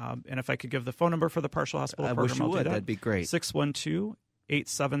calling, and if I could give the phone number for the partial hospital program, wish you would. That'd be great.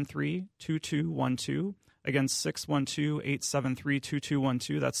 612-873-2212. Again,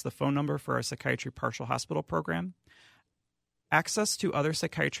 612-873-2212. That's the phone number for our psychiatry partial hospital program. Access to other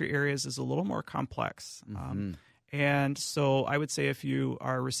psychiatry areas is a little more complex. And so I would say if you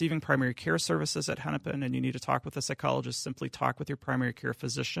are receiving primary care services at Hennepin and you need to talk with a psychologist, simply talk with your primary care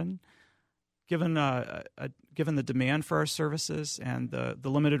physician. Given the demand for our services and the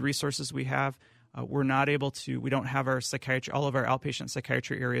limited resources we have, we don't have all of our outpatient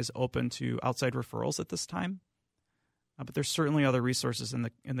psychiatry areas open to outside referrals at this time. But there's certainly other resources in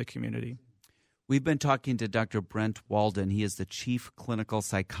the community. We've been talking to Dr. Brent Walden. He is the chief clinical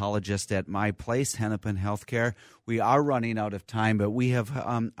psychologist at My Place, Hennepin Healthcare. We are running out of time, but we have,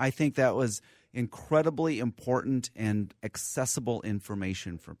 I think that was incredibly important and accessible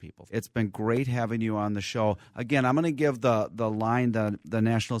information for people. It's been great having you on the show. Again, I'm going to give the line, the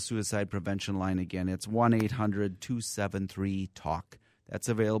National Suicide Prevention line again. It's 1-800-273-TALK. That's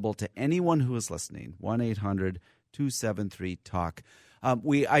available to anyone who is listening, 1-800-273-TALK.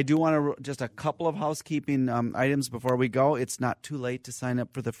 I do want to just a couple of housekeeping items before we go. It's not too late to sign up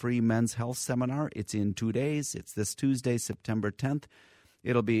for the free men's health seminar. It's in 2 days. It's this Tuesday, September 10th.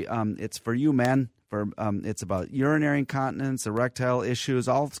 It'll be it's for you men. It's about urinary incontinence, erectile issues,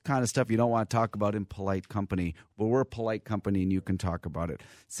 all kind of stuff you don't want to talk about in polite company. But we're a polite company, and you can talk about it.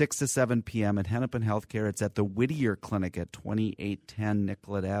 6 to 7 p.m. at Hennepin Healthcare. It's at the Whittier Clinic at 2810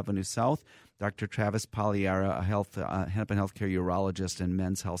 Nicollet Avenue South. Dr. Travis Pagliara, a Hennepin Healthcare urologist and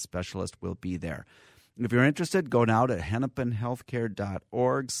men's health specialist, will be there. If you're interested, go now to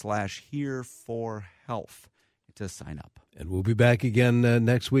hennepinhealthcare.org/here4health to sign up. And we'll be back again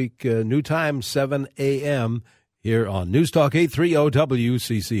next week, new time, 7 a.m. here on News Talk 830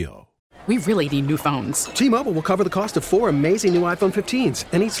 WCCO. We really need new phones. T-Mobile will cover the cost of 4 amazing new iPhone 15s,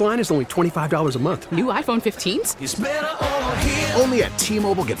 and each line is only $25 a month. New iPhone 15s? It's better over here. Only at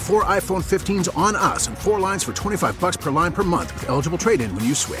T-Mobile, get 4 iPhone 15s on us and 4 lines for $25 per line per month with eligible trade-in when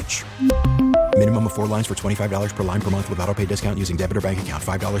you switch. Minimum of 4 lines for $25 per line per month with autopay discount using debit or bank account.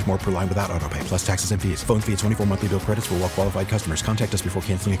 $5 more per line without autopay, plus taxes and fees. Phone fee at 24 monthly bill credits for well-qualified customers. Contact us before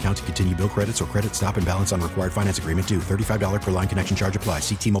canceling account to continue bill credits or credit stop and balance on required finance agreement due. $35 per line connection charge applies.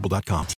 See T-Mobile.com.